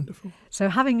programme. Wonderful. So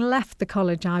having left the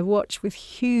college, I watched with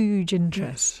huge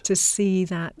interest to see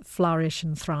that flourish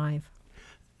and thrive.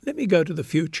 Let me go to the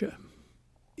future.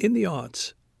 In the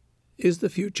arts, is the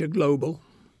future global?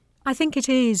 I think it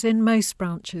is in most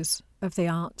branches of the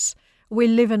arts. We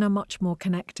live in a much more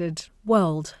connected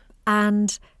world,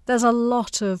 and there's a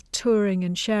lot of touring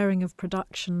and sharing of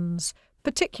productions,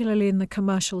 particularly in the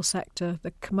commercial sector,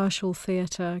 the commercial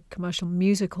theatre, commercial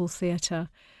musical theatre,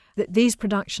 that these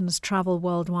productions travel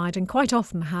worldwide and quite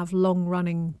often have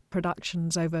long-running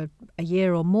productions over a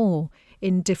year or more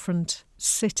in different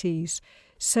cities.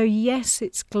 So yes,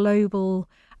 it's global,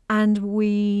 and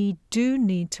we do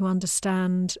need to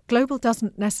understand global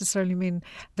doesn't necessarily mean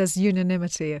there's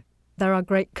unanimity. There are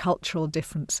great cultural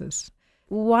differences.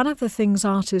 One of the things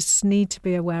artists need to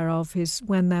be aware of is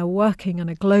when they're working in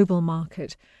a global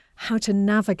market, how to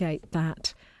navigate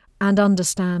that and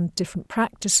understand different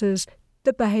practices,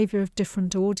 the behaviour of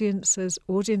different audiences.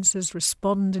 Audiences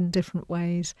respond in different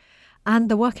ways, and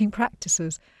the working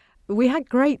practices. We had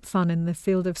great fun in the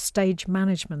field of stage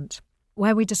management,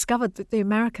 where we discovered that the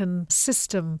American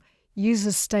system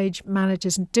uses stage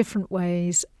managers in different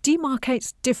ways,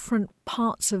 demarcates different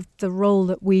parts of the role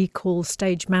that we call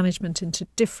stage management into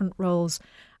different roles.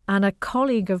 And a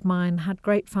colleague of mine had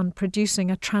great fun producing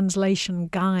a translation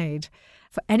guide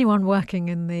for anyone working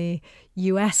in the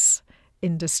US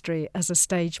industry as a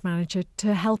stage manager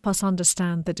to help us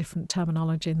understand the different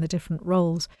terminology and the different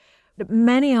roles.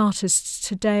 Many artists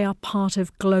today are part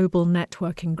of global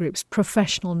networking groups,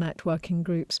 professional networking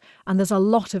groups, and there's a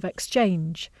lot of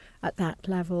exchange at that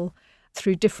level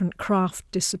through different craft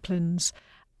disciplines.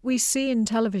 We see in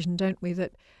television, don't we,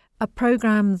 that a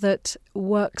programme that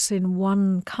works in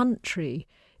one country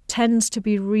tends to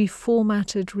be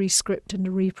reformatted, rescripted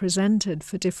and represented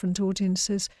for different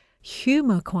audiences.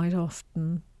 Humour quite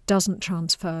often doesn't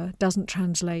transfer, doesn't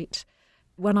translate.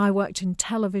 When I worked in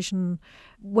television,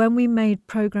 when we made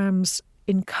programmes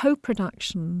in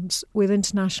co-productions with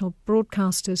international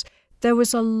broadcasters, there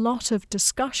was a lot of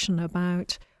discussion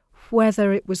about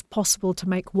whether it was possible to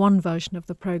make one version of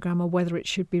the programme or whether it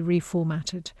should be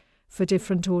reformatted for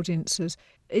different audiences.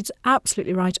 It's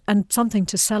absolutely right, and something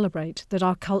to celebrate, that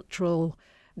our cultural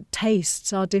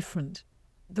tastes are different.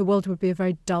 The world would be a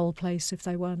very dull place if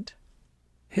they weren't.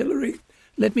 Hilary,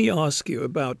 let me ask you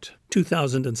about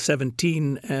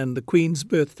 2017 and the Queen's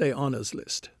Birthday Honours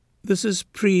List. This is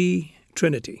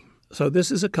pre-Trinity, so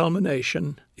this is a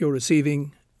culmination. You're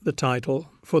receiving the title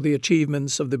for the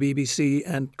achievements of the BBC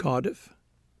and Cardiff.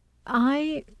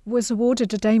 I was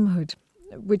awarded a damehood,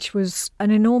 which was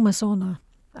an enormous honour,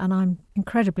 and I'm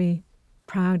incredibly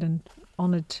proud and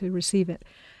honoured to receive it.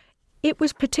 It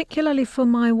was particularly for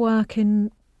my work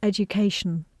in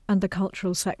education and the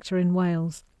cultural sector in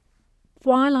Wales.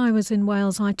 While I was in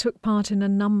Wales, I took part in a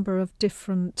number of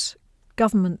different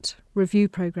government review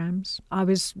programmes. I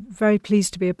was very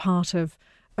pleased to be a part of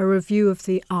a review of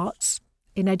the arts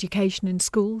in education in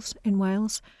schools in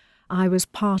Wales. I was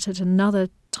part at another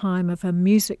time of a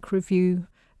music review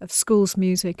of schools'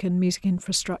 music and music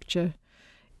infrastructure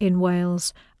in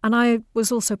Wales. And I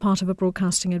was also part of a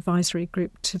broadcasting advisory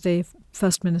group to the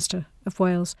First Minister of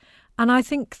Wales. And I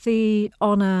think the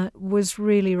honour was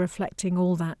really reflecting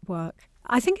all that work.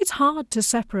 I think it's hard to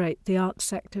separate the arts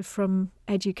sector from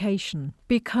education,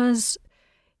 because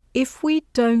if we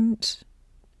don't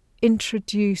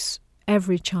introduce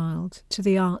every child to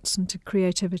the arts and to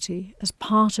creativity as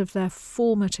part of their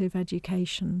formative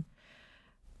education,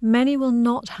 many will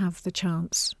not have the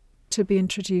chance to be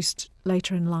introduced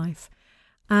later in life.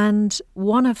 And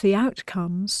one of the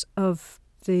outcomes of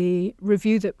the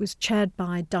review that was chaired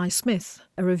by Di Smith,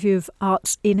 a review of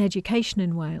arts in education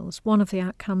in Wales, one of the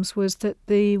outcomes was that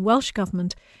the Welsh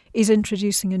Government is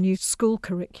introducing a new school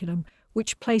curriculum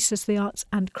which places the arts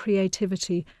and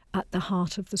creativity at the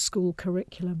heart of the school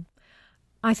curriculum.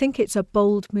 I think it's a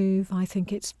bold move. I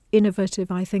think it's innovative.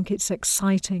 I think it's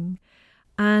exciting.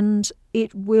 And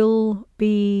it will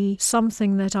be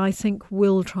something that I think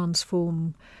will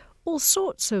transform all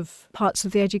sorts of parts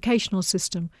of the educational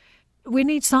system. We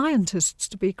need scientists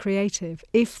to be creative.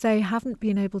 If they haven't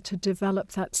been able to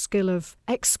develop that skill of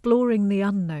exploring the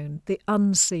unknown, the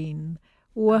unseen,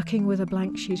 working with a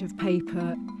blank sheet of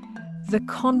paper, the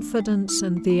confidence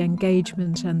and the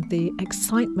engagement and the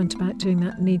excitement about doing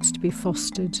that needs to be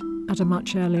fostered at a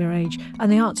much earlier age.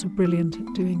 And the arts are brilliant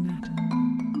at doing that.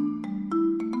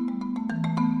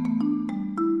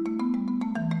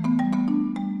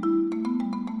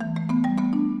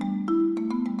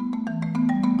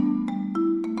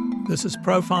 This is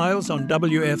Profiles on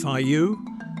WFIU.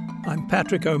 I'm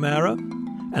Patrick O'Mara,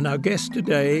 and our guest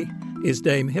today is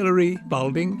Dame Hilary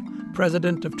Balding,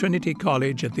 President of Trinity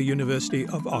College at the University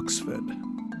of Oxford.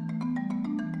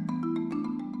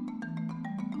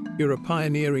 You're a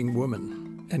pioneering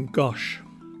woman, and gosh,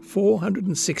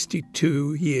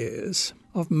 462 years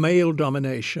of male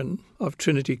domination of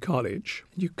Trinity College.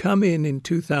 You come in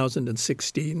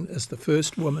 2016 as the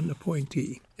first woman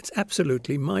appointee. It's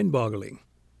absolutely mind-boggling.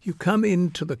 You come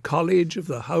into the College of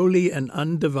the Holy and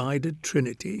Undivided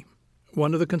Trinity,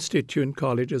 one of the constituent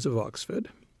colleges of Oxford,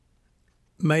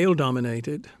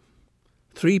 male-dominated,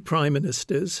 3 prime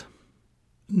ministers,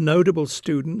 notable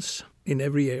students in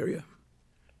every area.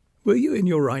 Were you in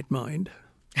your right mind?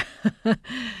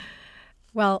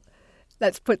 Well,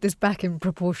 let's put this back in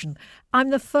proportion. I'm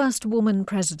the first woman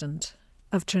president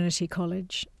of Trinity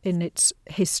College in its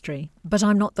history, but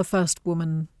I'm not the first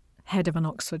woman head of an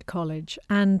Oxford college,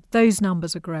 and those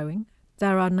numbers are growing.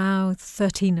 There are now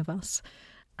 13 of us,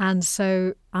 and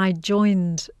so I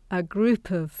joined a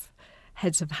group of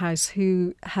heads of house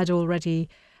who had already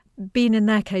been, in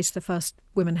their case, the first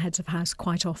women heads of house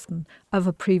quite often of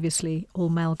a previously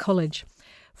all-male college.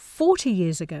 40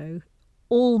 years ago,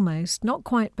 almost, not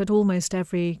quite, but almost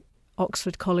every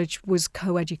Oxford college was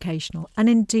co-educational, and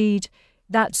indeed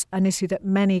that's an issue that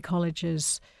many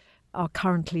colleges are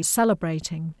currently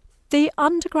celebrating. The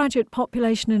undergraduate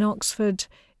population in Oxford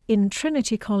in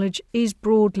Trinity College is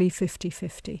broadly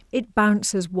 50-50. It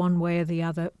bounces one way or the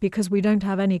other because we don't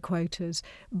have any quotas,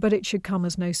 but it should come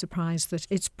as no surprise that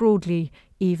it's broadly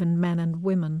even men and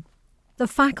women. The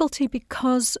faculty,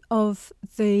 because of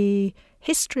the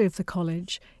history of the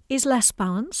college, is less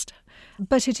balanced,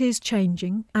 but it is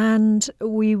changing, and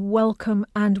we welcome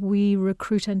and we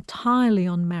recruit entirely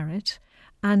on merit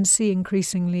and see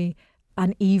increasingly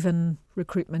an even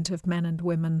recruitment of men and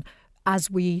women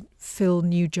as we fill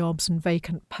new jobs and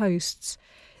vacant posts.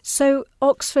 So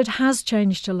Oxford has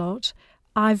changed a lot.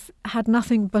 I've had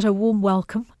nothing but a warm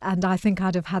welcome, and I think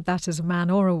I'd have had that as a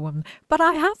man or a woman. But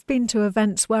I have been to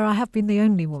events where I have been the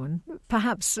only woman,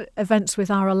 perhaps events with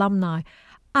our alumni,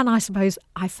 and I suppose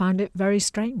I found it very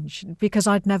strange because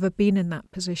I'd never been in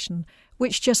that position,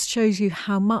 which just shows you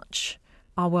how much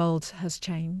our world has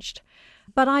changed.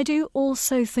 But I do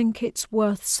also think it's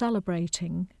worth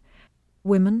celebrating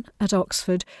women at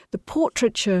Oxford. The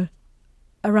portraiture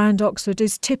around Oxford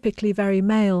is typically very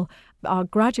male. Our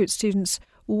graduate students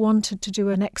wanted to do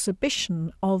an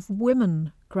exhibition of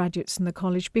women graduates in the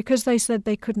college because they said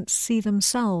they couldn't see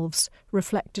themselves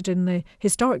reflected in the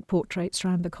historic portraits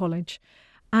around the college.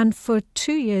 And for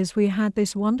 2 years we had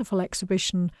this wonderful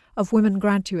exhibition of women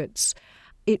graduates.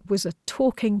 It was a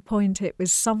talking point. It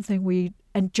was something we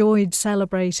enjoyed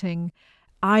celebrating.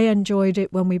 I enjoyed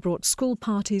it when we brought school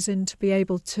parties in to be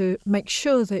able to make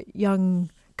sure that young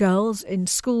girls in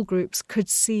school groups could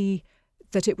see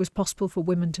that it was possible for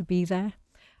women to be there.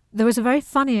 There was a very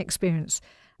funny experience.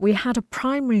 We had a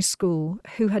primary school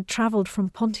who had travelled from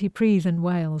Pontypridd in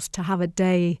Wales to have a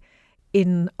day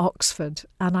in Oxford,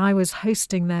 and I was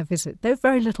hosting their visit. They were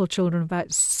very little children,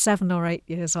 about 7 or 8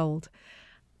 years old.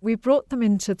 We brought them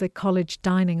into the college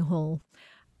dining hall.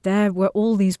 There were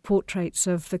all these portraits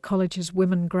of the college's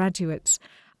women graduates.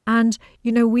 And,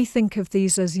 you know, we think of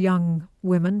these as young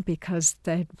women because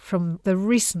they're from the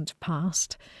recent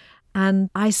past. And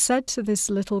I said to this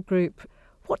little group,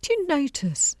 what do you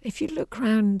notice if you look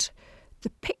round the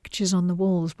pictures on the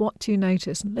walls? What do you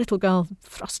notice? And the little girl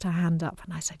thrust her hand up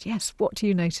and I said, yes, what do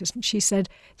you notice? And she said,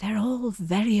 they're all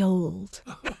very old.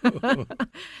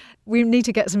 We need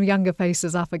to get some younger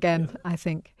faces up again, I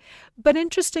think. But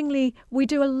interestingly, we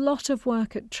do a lot of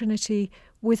work at Trinity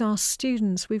with our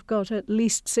students. We've got at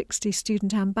least 60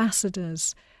 student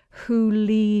ambassadors who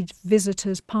lead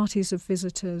visitors, parties of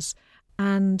visitors,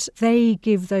 and they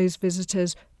give those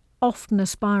visitors, often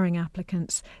aspiring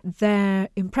applicants, their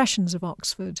impressions of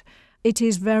Oxford. It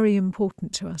is very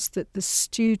important to us that the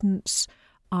students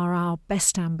are our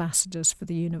best ambassadors for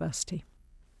the university.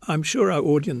 I'm sure our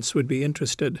audience would be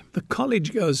interested. The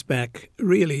college goes back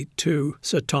really to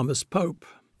Sir Thomas Pope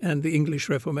and the English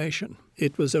Reformation.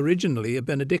 It was originally a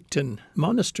Benedictine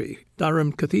monastery.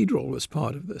 Durham Cathedral was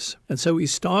part of this. And so we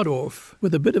start off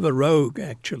with a bit of a rogue,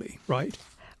 actually, right?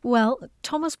 Well,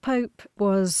 Thomas Pope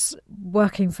was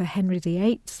working for Henry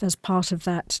VIII as part of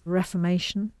that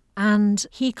Reformation, and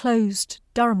he closed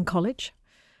Durham College.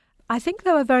 I think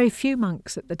there were very few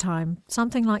monks at the time,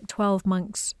 something like 12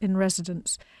 monks in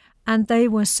residence, and they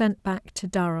were sent back to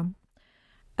Durham.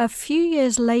 A few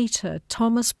years later,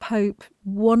 Thomas Pope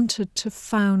wanted to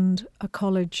found a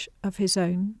college of his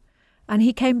own, and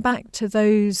he came back to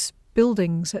those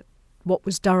buildings at what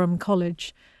was Durham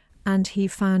College, and he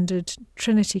founded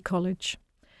Trinity College.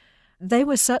 They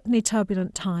were certainly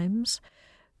turbulent times.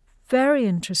 Very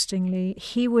interestingly,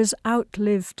 he was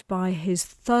outlived by his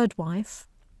third wife,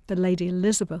 the Lady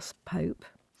Elizabeth Pope.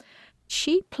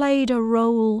 She played a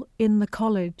role in the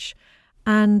college,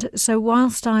 and so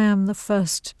whilst I am the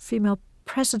first female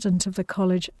president of the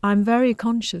college, I'm very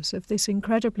conscious of this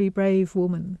incredibly brave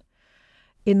woman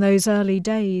in those early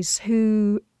days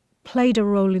who played a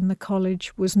role in the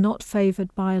college, was not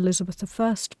favoured by Elizabeth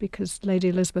I because Lady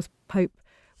Elizabeth Pope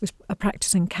was a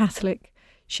practising Catholic.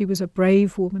 She was a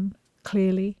brave woman,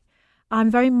 clearly. I'm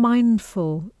very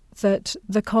mindful that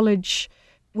the college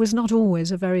was not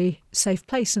always a very safe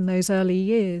place in those early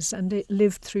years, and it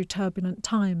lived through turbulent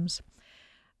times.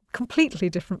 Completely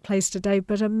different place today,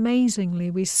 but amazingly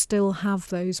we still have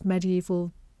those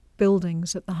medieval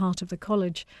buildings at the heart of the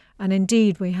college, and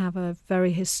indeed we have a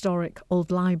very historic old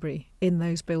library in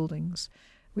those buildings,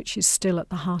 which is still at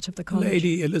the heart of the college.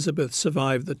 Lady Elizabeth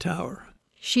survived the tower.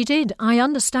 She did. I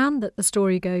understand that the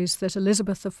story goes that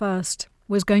Elizabeth I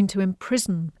was going to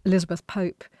imprison Elizabeth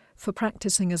Pope for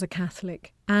practising as a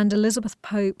Catholic, and Elizabeth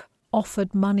Pope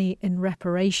offered money in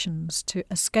reparations to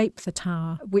escape the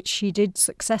tower, which she did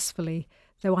successfully,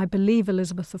 though I believe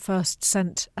Elizabeth I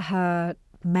sent her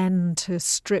men to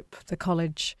strip the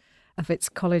college of its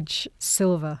college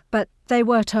silver. But they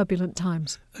were turbulent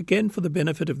times. Again, for the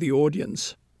benefit of the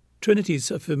audience, Trinity's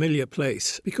a familiar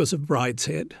place because of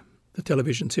Brideshead, the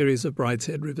television series of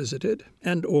Brideshead Revisited,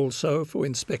 and also for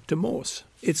Inspector Morse.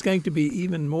 It's going to be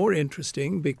even more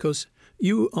interesting because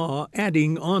you are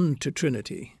adding on to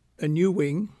Trinity a new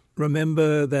wing.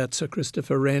 Remember that Sir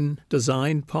Christopher Wren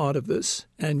designed part of this,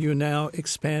 and you're now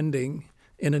expanding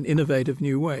in an innovative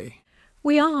new way.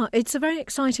 We are. It's a very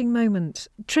exciting moment.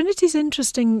 Trinity's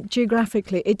interesting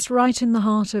geographically. It's right in the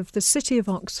heart of the city of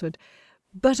Oxford.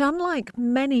 But unlike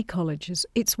many colleges,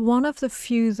 it's one of the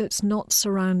few that's not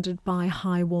surrounded by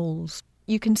high walls.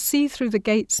 You can see through the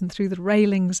gates and through the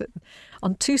railings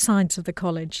on two sides of the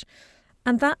college.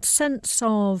 And that sense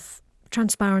of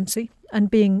transparency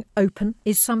and being open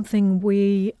is something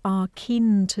we are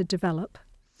keen to develop.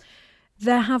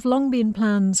 There have long been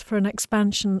plans for an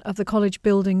expansion of the college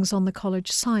buildings on the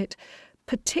college site,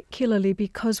 particularly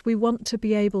because we want to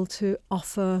be able to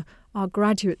offer our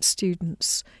graduate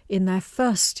students in their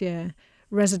first year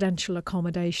residential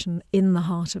accommodation in the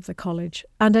heart of the college,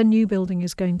 and a new building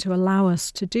is going to allow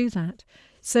us to do that.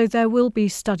 So there will be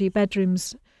study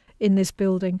bedrooms in this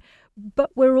building, but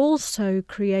we're also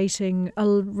creating a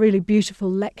really beautiful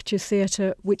lecture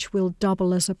theatre which will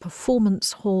double as a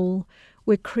performance hall.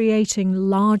 We're creating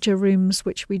larger rooms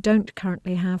which we don't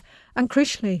currently have, and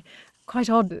crucially, quite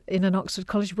odd in an Oxford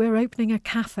college, we're opening a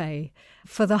cafe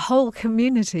for the whole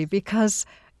community, because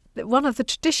one of the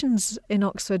traditions in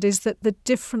Oxford is that the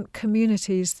different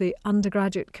communities, the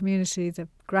undergraduate community, the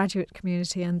graduate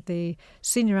community and the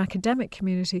senior academic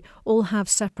community, all have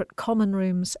separate common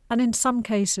rooms, and in some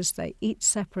cases they eat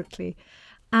separately.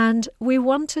 And we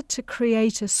wanted to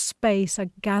create a space,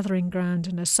 a gathering ground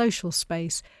and a social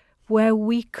space where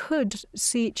we could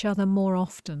see each other more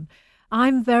often.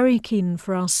 I'm very keen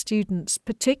for our students,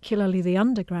 particularly the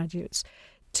undergraduates,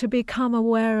 to become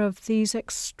aware of these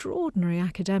extraordinary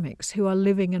academics who are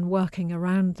living and working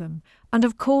around them. And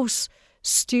of course,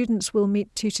 students will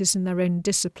meet tutors in their own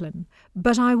discipline,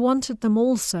 but I wanted them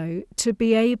also to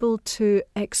be able to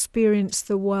experience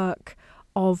the work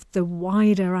of the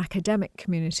wider academic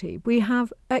community. We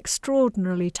have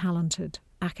extraordinarily talented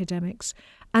academics,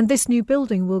 and this new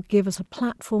building will give us a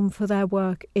platform for their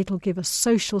work. It'll give us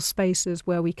social spaces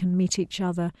where we can meet each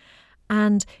other,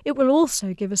 and it will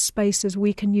also give us spaces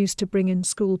we can use to bring in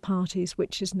school parties,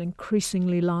 which is an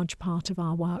increasingly large part of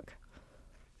our work.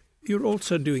 You're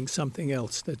also doing something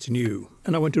else that's new,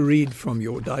 and I want to read from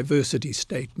your diversity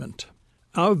statement.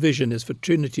 Our vision is for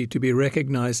Trinity to be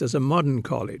recognised as a modern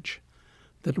college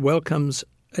that welcomes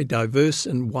a diverse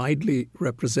and widely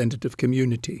representative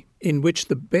community in which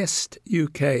the best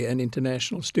UK and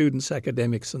international students,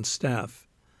 academics and staff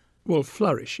will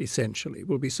flourish, essentially,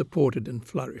 will be supported and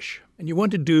flourish. And you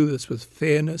want to do this with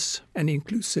fairness and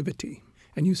inclusivity.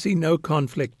 And you see no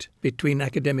conflict between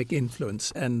academic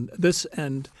influence and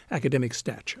academic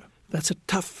stature. That's a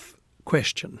tough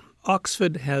question.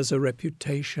 Oxford has a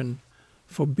reputation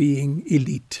for being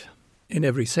elite in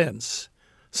every sense.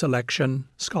 Selection,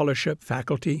 scholarship,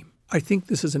 faculty. I think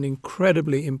this is an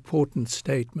incredibly important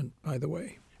statement, by the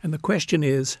way. And the question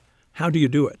is, how do you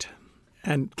do it?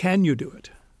 And can you do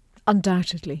it?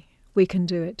 Undoubtedly, we can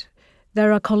do it.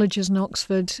 There are colleges in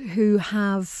Oxford who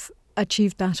have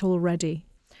achieved that already.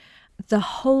 The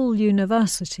whole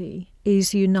university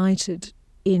is united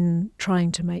in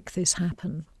trying to make this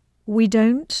happen. We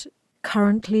don't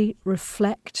currently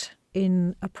reflect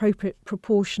in appropriate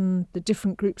proportion the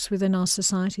different groups within our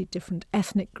society, different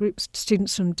ethnic groups,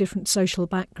 students from different social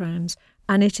backgrounds,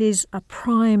 and it is a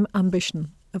prime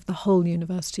ambition of the whole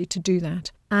university to do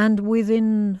that. And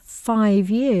within 5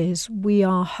 years, we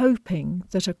are hoping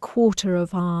that a quarter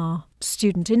of our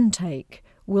student intake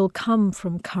will come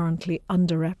from currently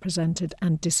underrepresented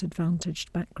and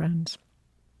disadvantaged backgrounds.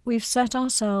 We've set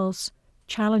ourselves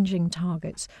challenging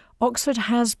targets. Oxford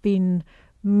has been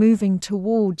moving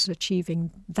towards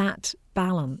achieving that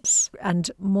balance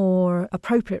and more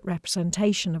appropriate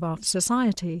representation of our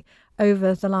society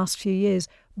over the last few years,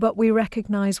 but we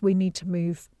recognise we need to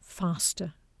move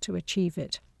faster to achieve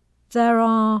it. There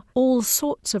are all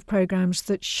sorts of programmes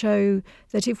that show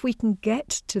that if we can get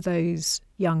to those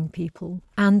young people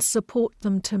and support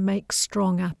them to make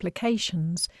strong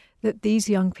applications, that these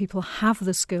young people have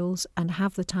the skills and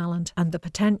have the talent and the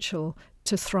potential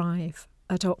to thrive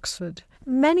at Oxford.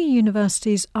 Many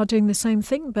universities are doing the same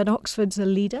thing, but Oxford's a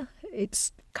leader.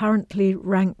 It's currently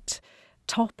ranked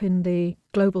top in the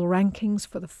global rankings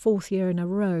for the 4th year in a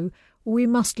row. We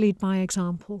must lead by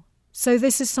example. So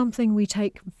this is something we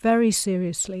take very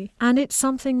seriously, and it's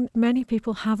something many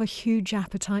people have a huge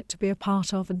appetite to be a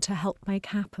part of and to help make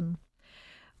happen.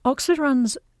 Oxford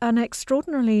runs an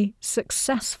extraordinarily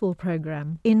successful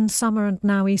programme in summer and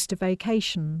now Easter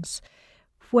vacations,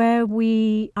 where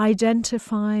we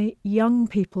identify young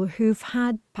people who've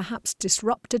had perhaps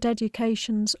disrupted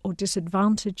educations or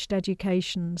disadvantaged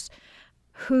educations,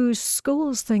 whose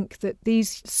schools think that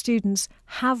these students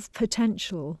have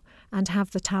potential and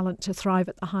have the talent to thrive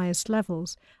at the highest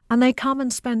levels. And they come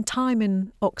and spend time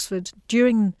in Oxford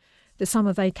during the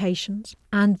summer vacations,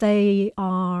 and they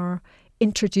are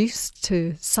introduced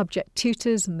to subject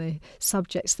tutors and the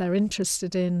subjects they're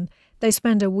interested in. They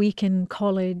spend a week in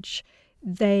college.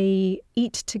 They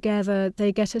eat together.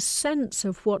 They get a sense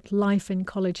of what life in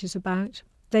college is about.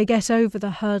 They get over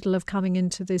the hurdle of coming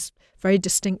into this very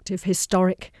distinctive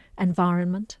historic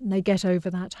environment, and they get over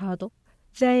that hurdle.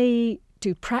 They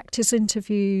do practice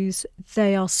interviews.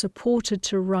 They are supported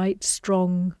to write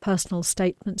strong personal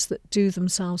statements that do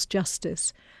themselves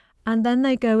justice. And then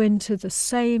they go into the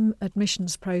same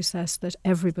admissions process that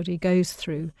everybody goes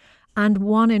through. And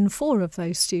 1 in 4 of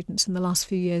those students in the last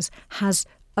few years has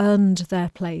earned their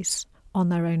place on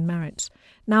their own merits.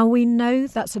 Now, we know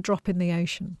that's a drop in the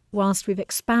ocean. Whilst we've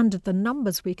expanded the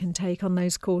numbers we can take on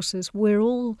those courses, we're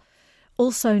all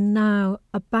also now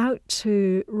about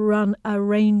to run a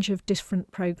range of different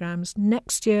programmes.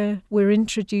 Next year, we're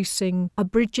introducing a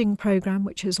bridging programme,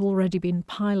 which has already been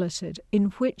piloted, in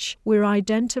which we're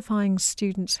identifying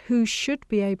students who should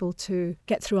be able to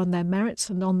get through on their merits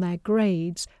and on their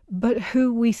grades, but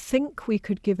who we think we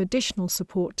could give additional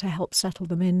support to help settle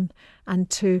them in and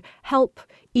to help,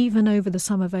 even over the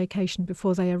summer vacation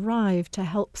before they arrive, to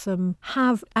help them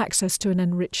have access to an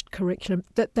enriched curriculum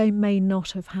that they may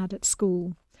not have had at school.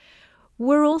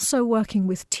 We're also working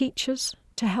with teachers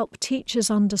to help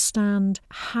teachers understand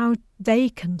how they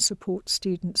can support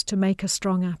students to make a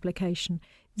strong application.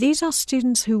 These are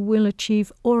students who will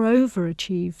achieve or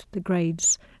overachieve the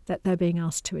grades that they're being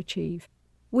asked to achieve.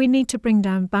 We need to bring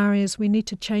down barriers. We need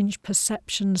to change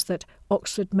perceptions that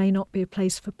Oxford may not be a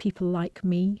place for people like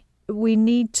me. We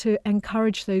need to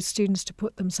encourage those students to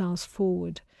put themselves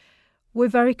forward. We're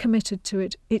very committed to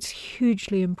it. It's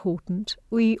hugely important.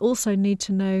 We also need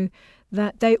to know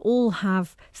that they all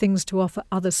have things to offer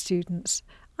other students.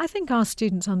 I think our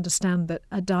students understand that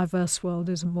a diverse world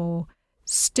is a more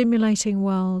stimulating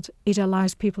world. It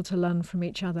allows people to learn from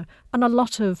each other. And a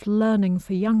lot of learning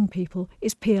for young people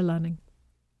is peer learning.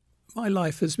 My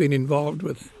life has been involved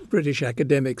with British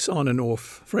academics on and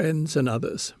off, friends and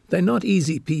others. They're not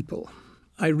easy people.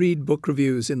 I read book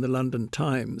reviews in the London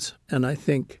Times and I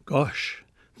think, gosh,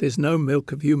 there's no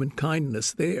milk of human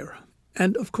kindness there.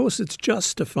 And of course it's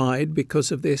justified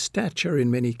because of their stature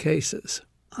in many cases.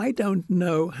 I don't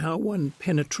know how one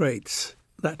penetrates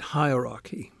that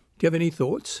hierarchy. Do you have any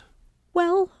thoughts?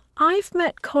 Well, I've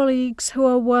met colleagues who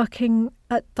are working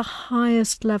at the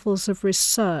highest levels of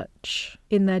research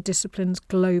in their disciplines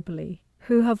globally,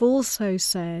 who have also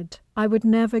said, I would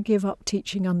never give up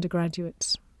teaching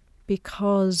undergraduates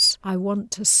because I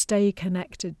want to stay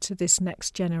connected to this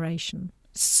next generation.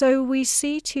 So we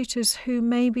see tutors who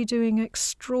may be doing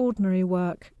extraordinary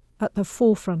work at the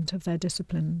forefront of their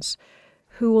disciplines,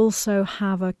 who also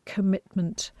have a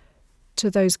commitment to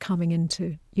those coming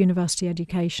into university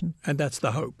education. And that's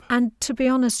the hope. And to be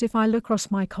honest, if I look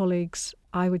across my colleagues,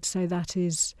 I would say that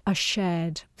is a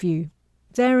shared view.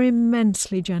 They're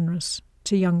immensely generous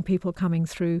to young people coming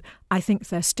through. I think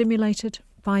they're stimulated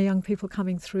by young people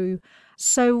coming through.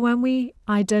 So when we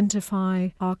identify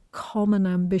our common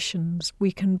ambitions,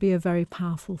 we can be a very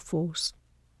powerful force.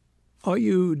 Are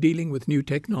you dealing with new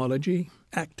technology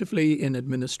actively in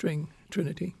administering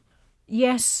Trinity?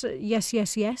 Yes.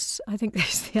 I think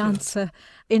that's the answer,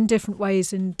 in different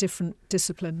ways, in different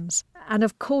disciplines. And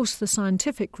of course, the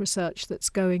scientific research that's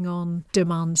going on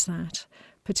demands that,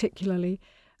 particularly.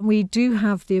 We do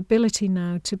have the ability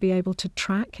now to be able to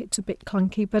track, it's a bit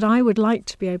clunky, but I would like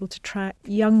to be able to track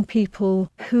young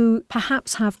people who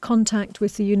perhaps have contact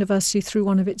with the university through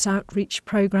one of its outreach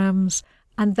programs,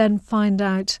 and then find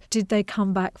out, did they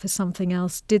come back for something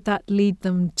else? Did that lead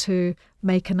them to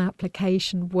make an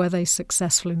application? Were they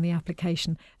successful in the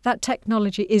application? That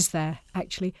technology is there,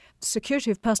 actually.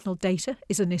 Security of personal data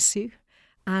is an issue,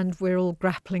 and we're all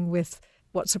grappling with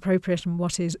what's appropriate and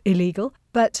what is illegal.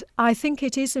 But I think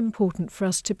it is important for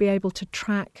us to be able to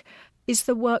track, is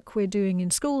the work we're doing in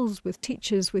schools, with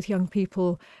teachers, with young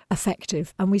people,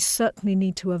 effective? And we certainly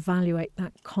need to evaluate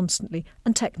that constantly,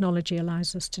 and technology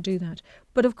allows us to do that.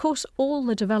 But of course, all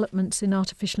the developments in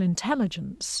artificial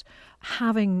intelligence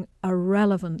having a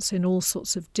relevance in all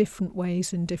sorts of different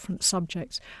ways in different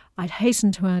subjects. I'd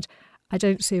hasten to add, I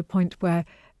don't see a point where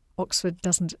Oxford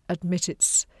doesn't admit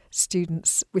its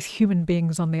students with human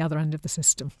beings on the other end of the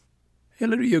system.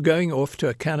 Hilary, you're going off to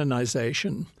a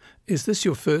canonization. Is this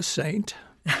your first saint?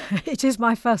 It is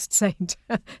my first saint.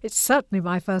 It's certainly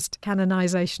my first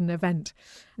canonization event.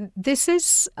 This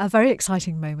is a very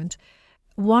exciting moment.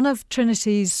 One of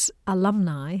Trinity's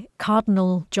alumni,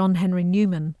 Cardinal John Henry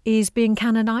Newman, is being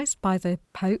canonized by the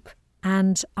Pope,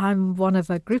 and I'm one of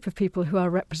a group of people who are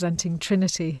representing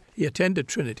Trinity. He attended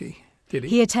Trinity, did he?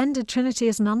 He attended Trinity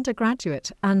as an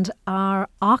undergraduate, and our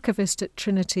archivist at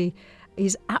Trinity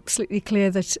is absolutely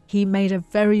clear that he made a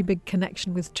very big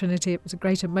connection with Trinity. It was a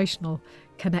great emotional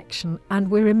connection, and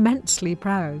we're immensely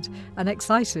proud and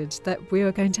excited that we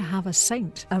are going to have a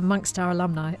saint amongst our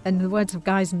alumni. In the words of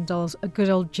Guys and Dolls, a good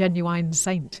old genuine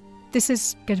saint. This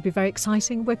is going to be very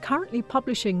exciting. We're currently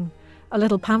publishing a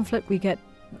little pamphlet. We get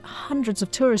hundreds of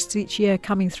tourists each year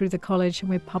coming through the college, and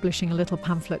we're publishing a little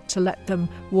pamphlet to let them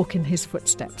walk in his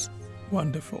footsteps.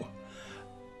 Wonderful.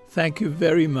 Thank you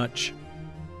very much.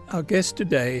 Our guest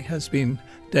today has been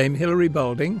Dame Hilary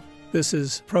Balding. This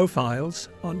is Profiles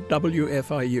on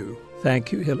WFIU.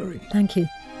 Thank you, Hilary. Thank you.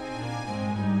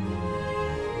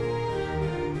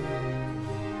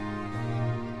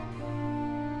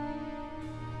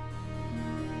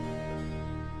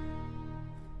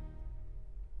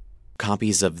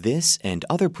 Copies of this and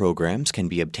other programs can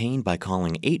be obtained by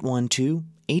calling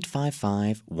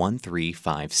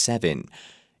 812-855-1357.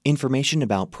 Information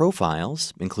about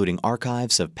Profiles, including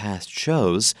archives of past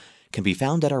shows, can be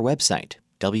found at our website,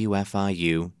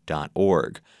 wfiu.org.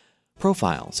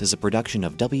 Profiles is a production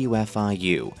of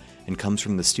WFIU and comes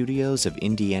from the studios of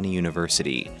Indiana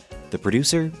University. The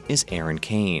producer is Aaron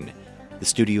Kane. The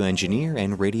studio engineer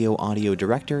and radio audio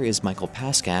director is Michael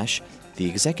Paskash. The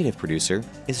executive producer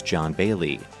is John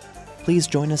Bailey. Please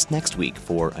join us next week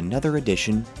for another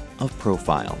edition of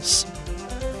Profiles.